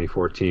late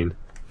 2014.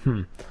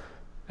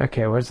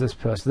 Okay, where's this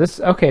post?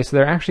 So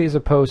there actually is a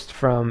post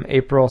from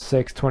April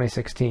 6,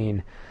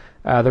 2016.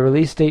 The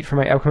release date for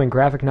my upcoming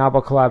graphic novel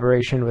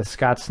collaboration with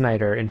Scott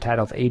Snyder,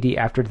 entitled AD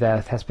After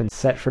Death, has been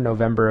set for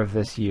November of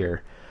this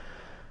year.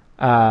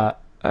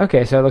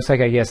 Okay, so it looks like,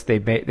 I guess they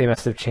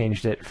must have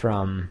changed it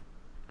from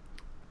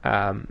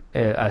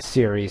a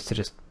series to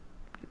just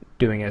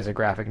doing it as a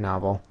graphic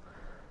novel.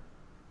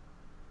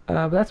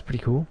 But that's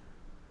pretty cool.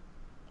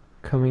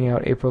 Coming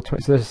out April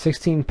 20th. So there's a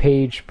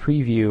 16-page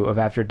preview of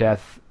After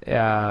Death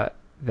that's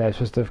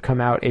supposed to have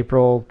come out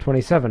April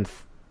 27th.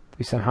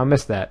 We somehow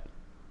missed that.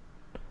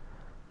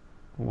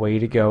 Way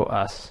to go,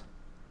 us.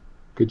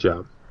 Good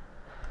job.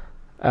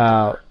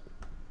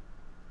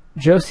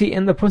 Josie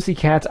and the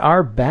Pussycats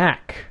are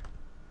back.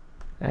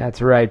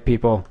 That's right,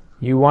 people.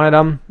 You wanted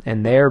them,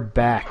 and they're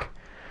back.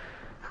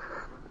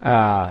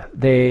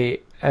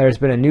 There's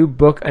been a new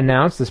book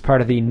announced as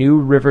part of the new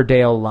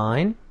Riverdale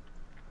line,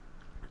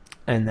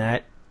 and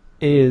that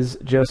is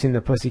Josie and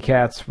the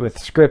Pussycats with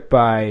script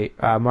by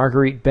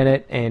Marguerite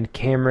Bennett and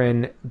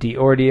Cameron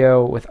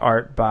Diordio with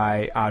art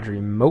by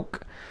Audrey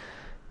Moak.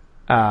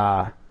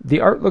 The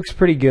art looks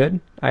pretty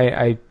good.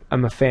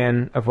 I'm a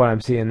fan of what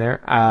I'm seeing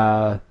there.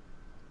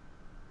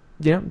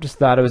 Just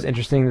thought it was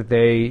interesting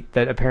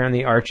that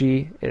apparently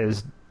Archie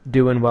is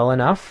doing well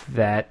enough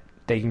that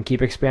they can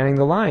keep expanding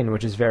the line,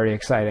 which is very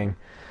exciting.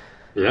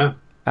 Yeah.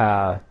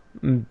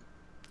 I'm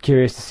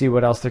curious to see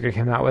what else they're going to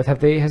come out with.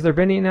 Has there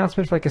been any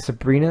announcement for like a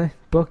Sabrina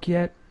book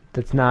yet?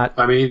 That's not.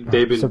 I mean,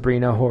 they've been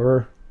Sabrina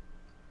horror.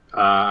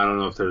 I don't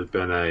know if there's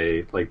been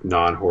a like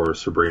non-horror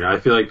Sabrina. I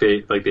feel like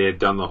they had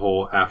done the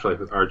whole Afterlife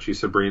with Archie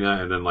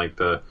Sabrina, and then like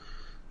the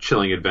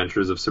Chilling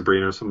Adventures of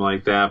Sabrina or something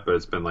like that. But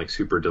it's been like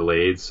super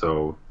delayed,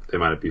 so they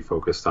might not be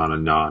focused on a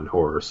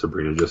non-horror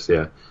Sabrina just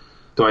yet.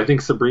 Though I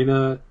think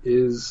Sabrina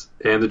and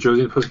the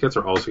Josie and the Pussycats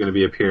are also going to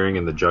be appearing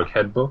in the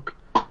Jughead book.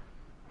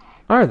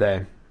 Are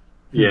they?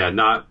 Yeah,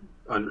 not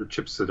under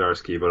Chip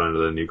Zdarsky, but under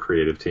the new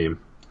creative team.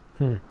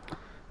 So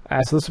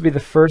this will be the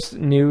first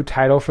new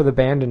title for the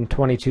band in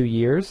 22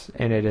 years,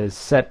 and it is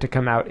set to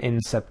come out in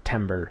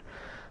September.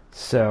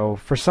 So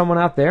for someone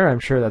out there,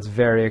 I'm sure that's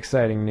very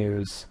exciting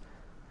news.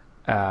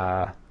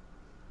 Check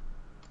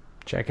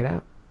it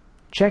out.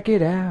 Check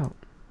it out.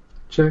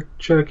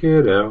 Check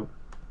it out.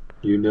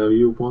 You know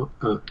you want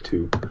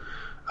to.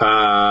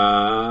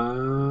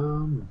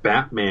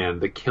 Batman,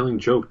 The Killing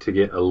Joke to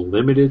get a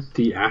limited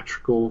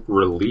theatrical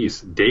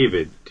release.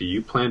 David, do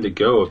you plan to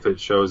go if it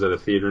shows at a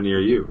theater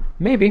near you?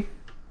 Maybe.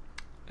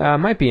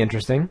 Might be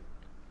interesting.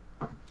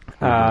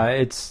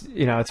 It's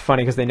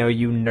funny because they know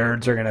you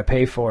nerds are going to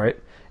pay for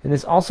it. And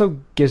this also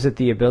gives it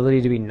the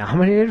ability to be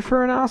nominated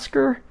for an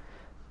Oscar,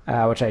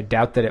 which I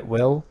doubt that it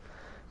will.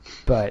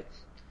 But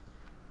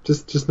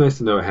just nice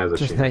to know it has a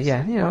chance.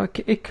 Yeah,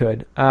 it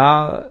could.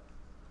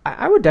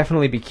 I would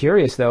definitely be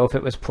curious, though, if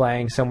it was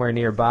playing somewhere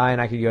nearby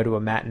and I could go to a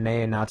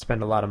matinee and not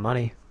spend a lot of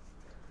money.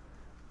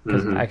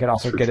 Because I could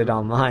also get it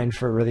online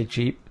for really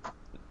cheap.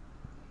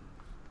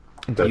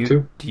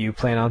 Do you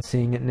plan on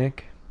seeing it,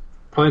 Nick?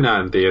 Probably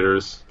not in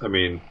theaters. I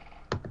mean,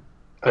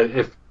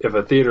 if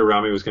a theater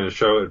around me was going to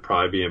show it, it'd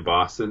probably be in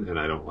Boston, and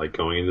I don't like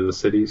going into the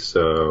city,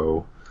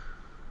 so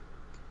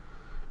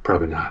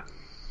probably not.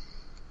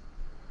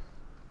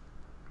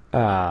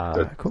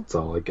 That's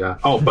all I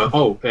got. And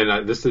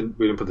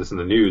we didn't put this in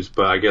the news,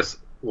 but I guess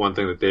one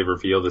thing that they've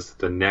revealed is that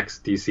the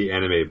next DC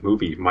animated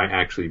movie might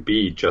actually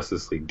be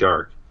Justice League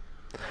Dark.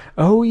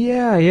 Oh,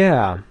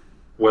 yeah.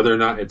 Whether or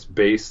not it's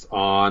based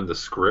on the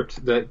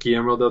script that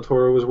Guillermo del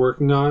Toro was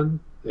working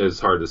on is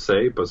hard to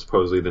say, but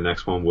supposedly the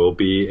next one will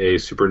be a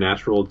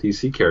supernatural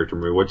DC character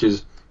movie, which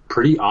is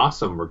pretty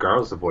awesome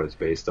regardless of what it's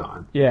based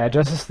on. Yeah,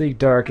 Justice League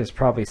Dark is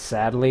probably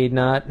sadly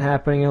not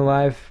happening in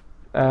live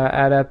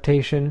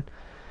adaptation.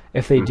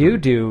 If they do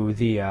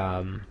the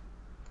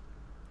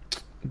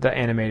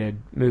animated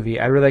movie,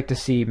 I'd really like to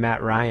see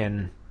Matt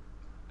Ryan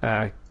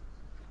back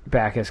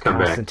as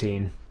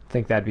Constantine. I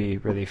think that'd be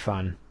really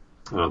fun.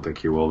 I don't think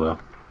he will, though.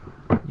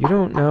 You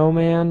don't know,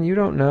 man. You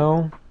don't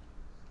know.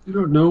 You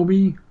don't know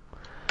me.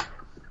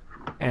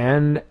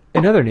 And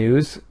in other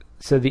news,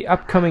 so the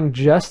upcoming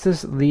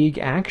Justice League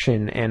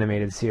Action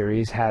animated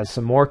series has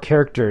some more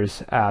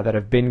characters that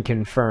have been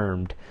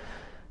confirmed.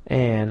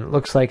 And it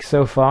looks like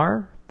so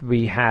far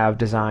we have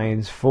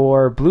designs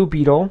for Blue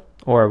Beetle,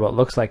 or what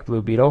looks like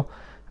Blue Beetle,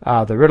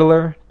 the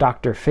Riddler,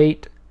 Dr.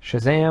 Fate,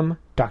 Shazam,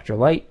 Dr.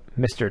 Light,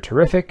 Mr.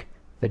 Terrific,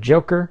 the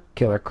Joker,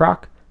 Killer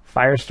Croc,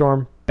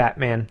 Firestorm,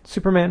 Batman,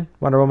 Superman,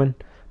 Wonder Woman,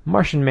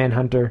 Martian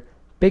Manhunter,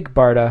 Big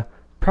Barda,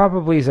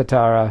 probably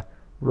Zatara,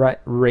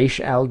 Ra's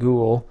al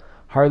Ghul,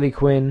 Harley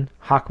Quinn,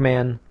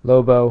 Hawkman,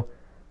 Lobo,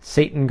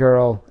 Satan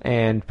Girl,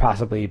 and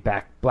possibly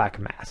Black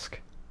Mask.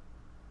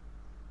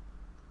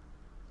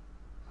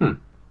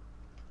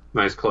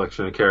 Nice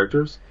collection of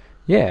characters.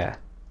 Yeah.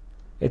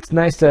 It's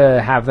nice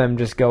to have them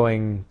just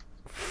going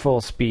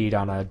full speed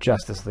on a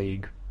Justice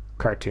League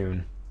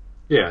cartoon.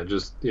 Yeah,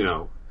 just,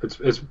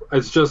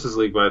 it's Justice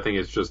League, but I think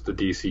it's just the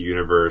DC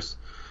universe.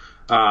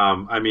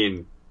 I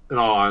mean, in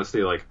all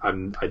honesty, like I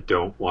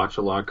don't watch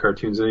a lot of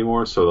cartoons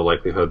anymore, so the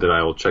likelihood that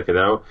I will check it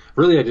out,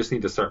 really, I just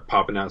need to start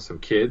popping out some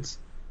kids,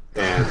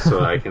 and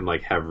so I can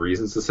like have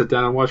reasons to sit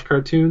down and watch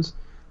cartoons.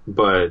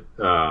 But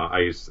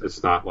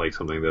it's not like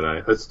something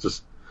that it's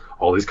just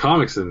all these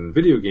comics and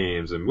video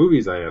games and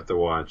movies I have to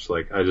watch.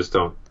 Like I just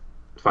don't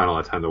find a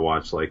lot of time to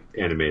watch like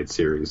animated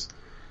series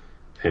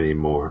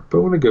anymore.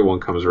 But when a good one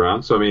comes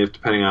around, so I mean,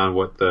 depending on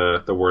what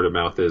the word of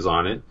mouth is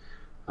on it,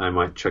 I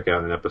might check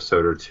out an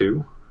episode or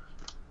two.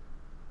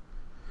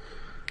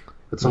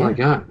 That's all I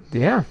got.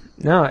 Yeah.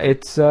 No,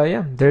 it's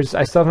I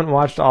still haven't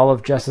watched all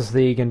of Justice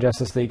League and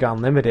Justice League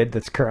Unlimited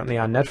that's currently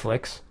on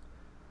Netflix.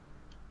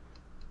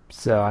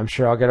 So I'm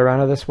sure I'll get around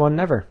to this one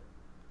never.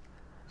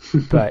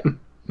 But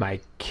my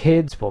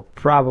kids will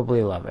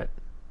probably love it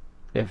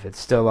if it's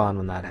still on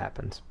when that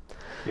happens.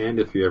 And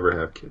if you ever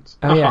have kids.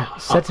 Oh yeah,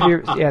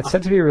 it's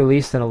set to be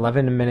released in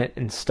 11-minute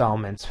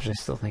installments, which I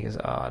still think is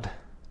odd.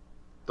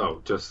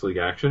 Oh, Justice League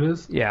Action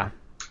is? Yeah.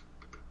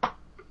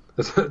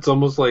 It's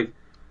almost like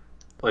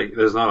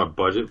there's not a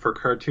budget for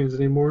cartoons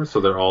anymore,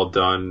 so they're all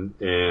done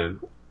in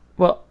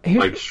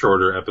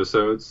shorter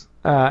episodes.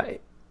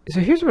 So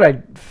here's what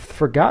I'd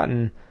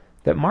forgotten,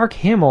 that Mark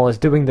Hamill is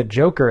doing the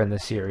Joker in the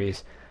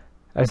series.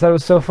 I just thought it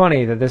was so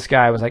funny that this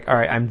guy was like, all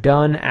right, I'm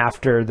done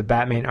after the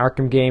Batman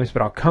Arkham games,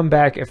 but I'll come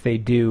back if they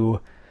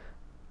do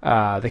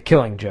the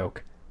Killing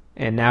Joke.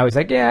 And now he's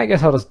like, yeah, I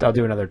guess I'll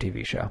do another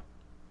TV show.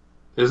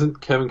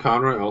 Isn't Kevin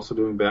Conroy also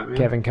doing Batman?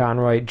 Kevin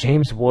Conroy.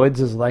 James Woods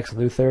is Lex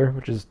Luthor,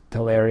 which is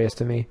hilarious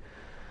to me.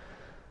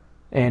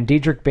 And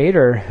Diedrich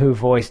Bader, who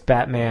voiced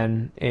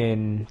Batman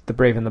in The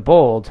Brave and the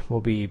Bold, will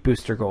be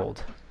Booster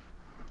Gold.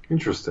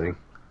 Interesting.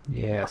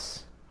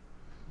 Yes.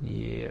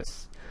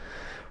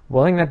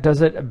 Well, I think that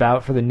does it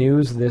about for the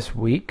news this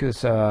week.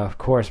 This, of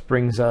course,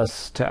 brings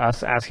us to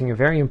us asking a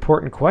very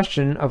important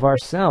question of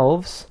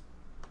ourselves.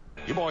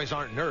 You boys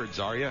aren't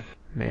nerds, are you?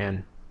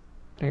 Man,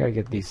 I gotta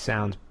get these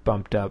sounds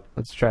bumped up.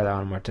 Let's try that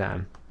one more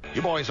time.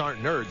 You boys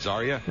aren't nerds,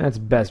 are you? That's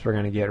the best we're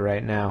gonna get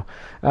right now.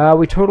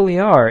 We totally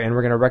are, and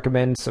we're gonna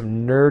recommend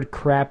some nerd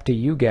crap to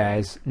you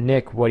guys.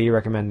 Nick, what are you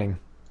recommending?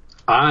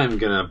 I'm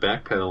gonna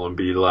backpedal and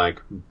be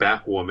like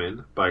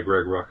Batwoman by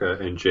Greg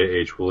Rucka and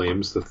J.H.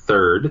 Williams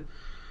III.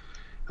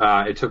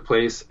 It took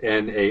place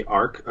in a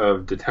arc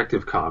of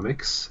Detective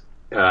Comics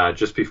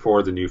just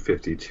before the New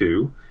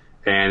 52,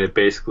 and it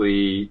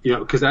basically,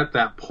 because at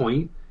that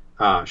point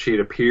she had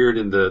appeared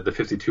in the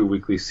 52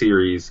 weekly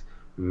series,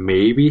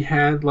 maybe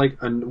had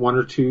like one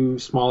or two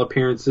small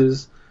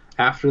appearances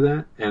after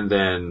that, and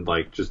then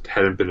like just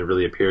hadn't been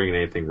really appearing in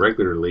anything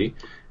regularly.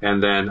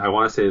 And then I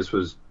want to say this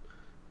was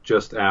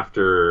just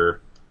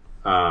after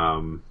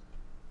Final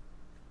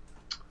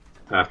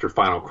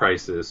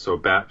Crisis, so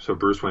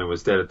Bruce Wayne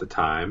was dead at the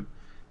time,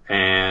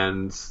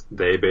 and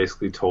they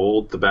basically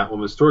told the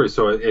Batwoman story.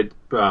 So it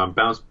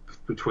bounced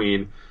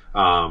between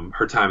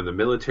her time in the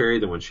military,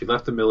 then when she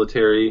left the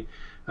military,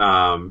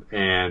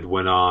 and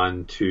went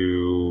on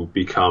to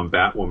become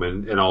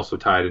Batwoman, and also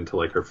tied into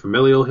like her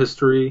familial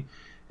history.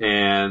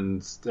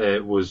 And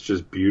it was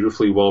just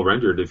beautifully well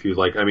rendered. If you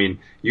like, I mean,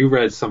 you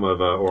read some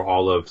of or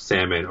all of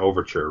Sandman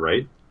Overture,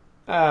 right?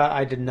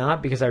 I did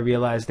not, because I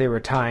realized they were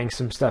tying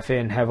some stuff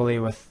in heavily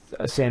with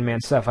Sandman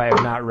stuff I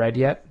have not read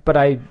yet, but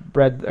I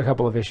read a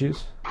couple of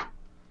issues.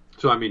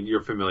 So, I mean,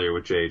 you're familiar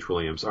with J.H.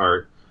 Williams'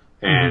 art,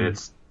 and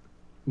it's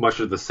much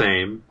of the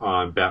same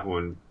on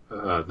Batwoman,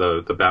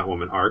 the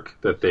Batwoman arc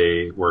that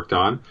they worked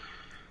on.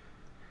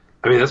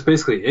 I mean, that's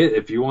basically it.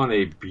 If you want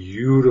a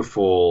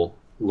beautiful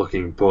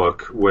looking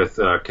book with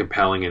a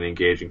compelling and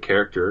engaging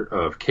character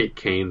of Kate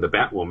Kane, the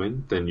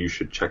Batwoman, then you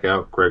should check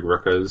out Greg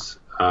Rucka's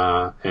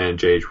and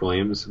J.H.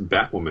 Williams'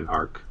 Batwoman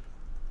arc.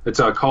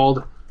 It's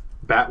called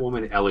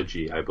Batwoman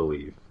Elegy, I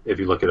believe, if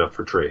you look it up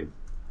for trade.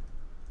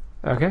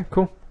 Okay,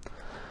 cool.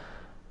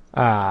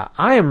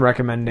 I am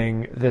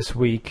recommending this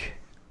week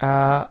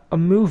a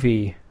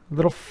movie, a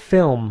little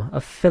film,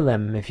 a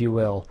film, if you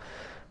will,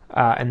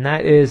 and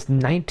that is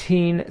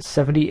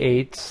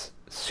 1978's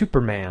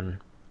Superman.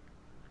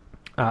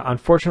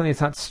 Unfortunately, it's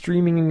not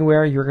streaming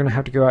anywhere. You're going to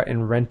have to go out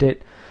and rent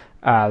it.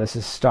 This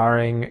is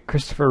starring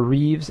Christopher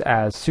Reeves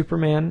as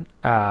Superman,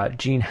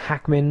 Gene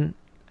Hackman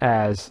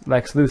as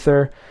Lex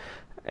Luthor,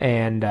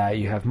 and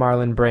you have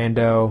Marlon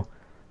Brando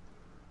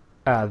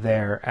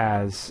there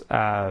as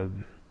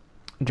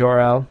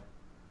Jor-El.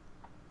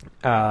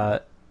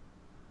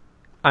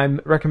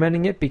 I'm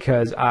recommending it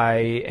because I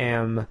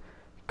am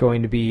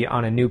going to be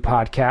on a new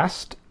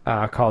podcast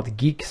called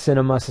Geek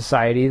Cinema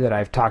Society that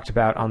I've talked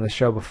about on the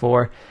show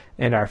before,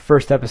 and our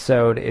first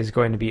episode is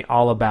going to be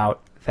all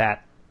about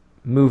that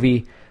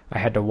movie. I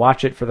had to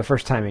watch it for the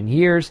first time in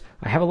years.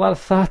 I have a lot of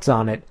thoughts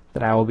on it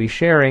that I will be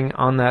sharing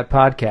on that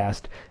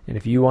podcast, and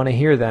if you want to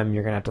hear them,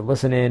 you're going to have to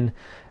listen in.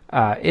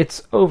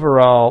 It's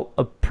overall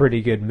a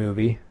pretty good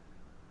movie.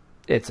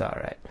 It's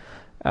alright.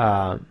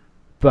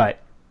 But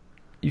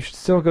you should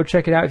still go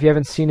check it out if you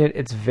haven't seen it.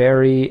 It's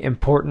very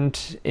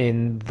important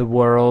in the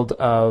world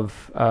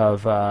of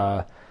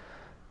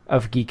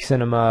geek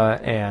cinema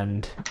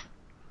and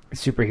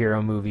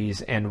superhero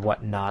movies and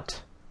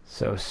whatnot.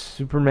 So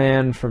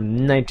Superman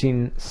from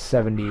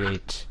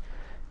 1978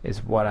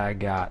 is what I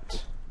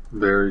got.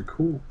 Very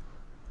cool.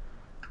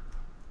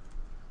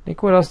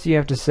 Nick, what else do you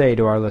have to say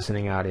to our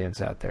listening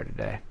audience out there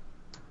today?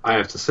 I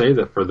have to say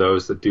that for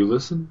those that do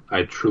listen,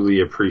 I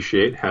truly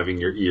appreciate having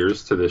your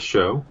ears to this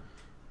show.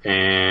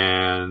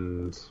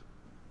 And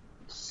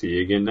see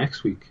you again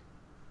next week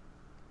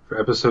for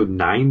episode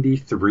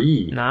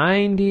 93.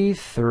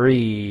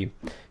 93.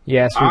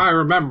 Yes. I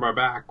remember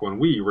back when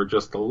we were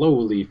just the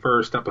lowly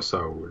first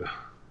episode.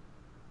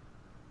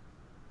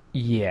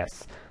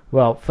 Yes.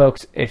 Well,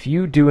 folks, if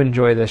you do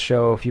enjoy this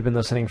show, if you've been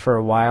listening for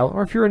a while,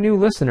 or if you're a new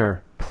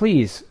listener,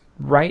 please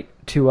write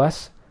to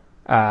us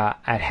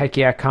at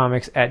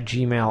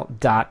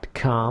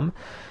heckyacomics@gmail.com.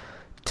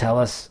 tell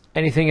us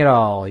anything at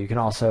all. You can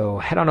also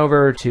head on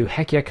over to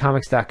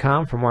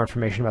heckyeahcomics.com for more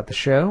information about the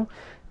show.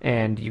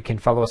 And you can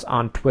follow us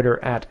on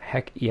Twitter at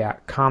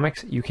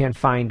heckyeahcomics. You can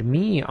find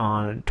me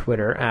on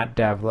Twitter at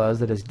Davluz,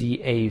 that is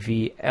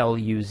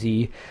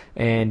DAVLUZ.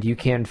 And you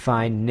can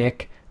find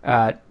Nick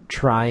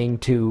trying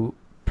to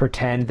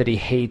pretend that he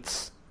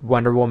hates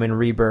Wonder Woman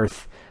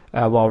Rebirth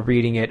while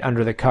reading it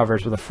under the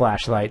covers with a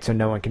flashlight so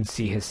no one can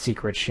see his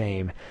secret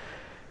shame.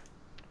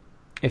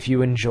 If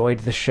you enjoyed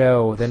the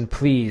show, then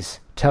please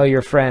tell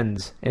your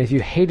friends. And if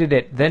you hated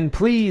it, then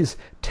please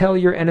tell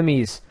your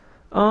enemies.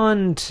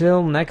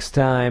 Until next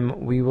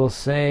time, we will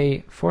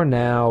say, for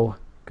now,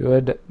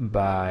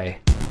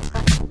 goodbye.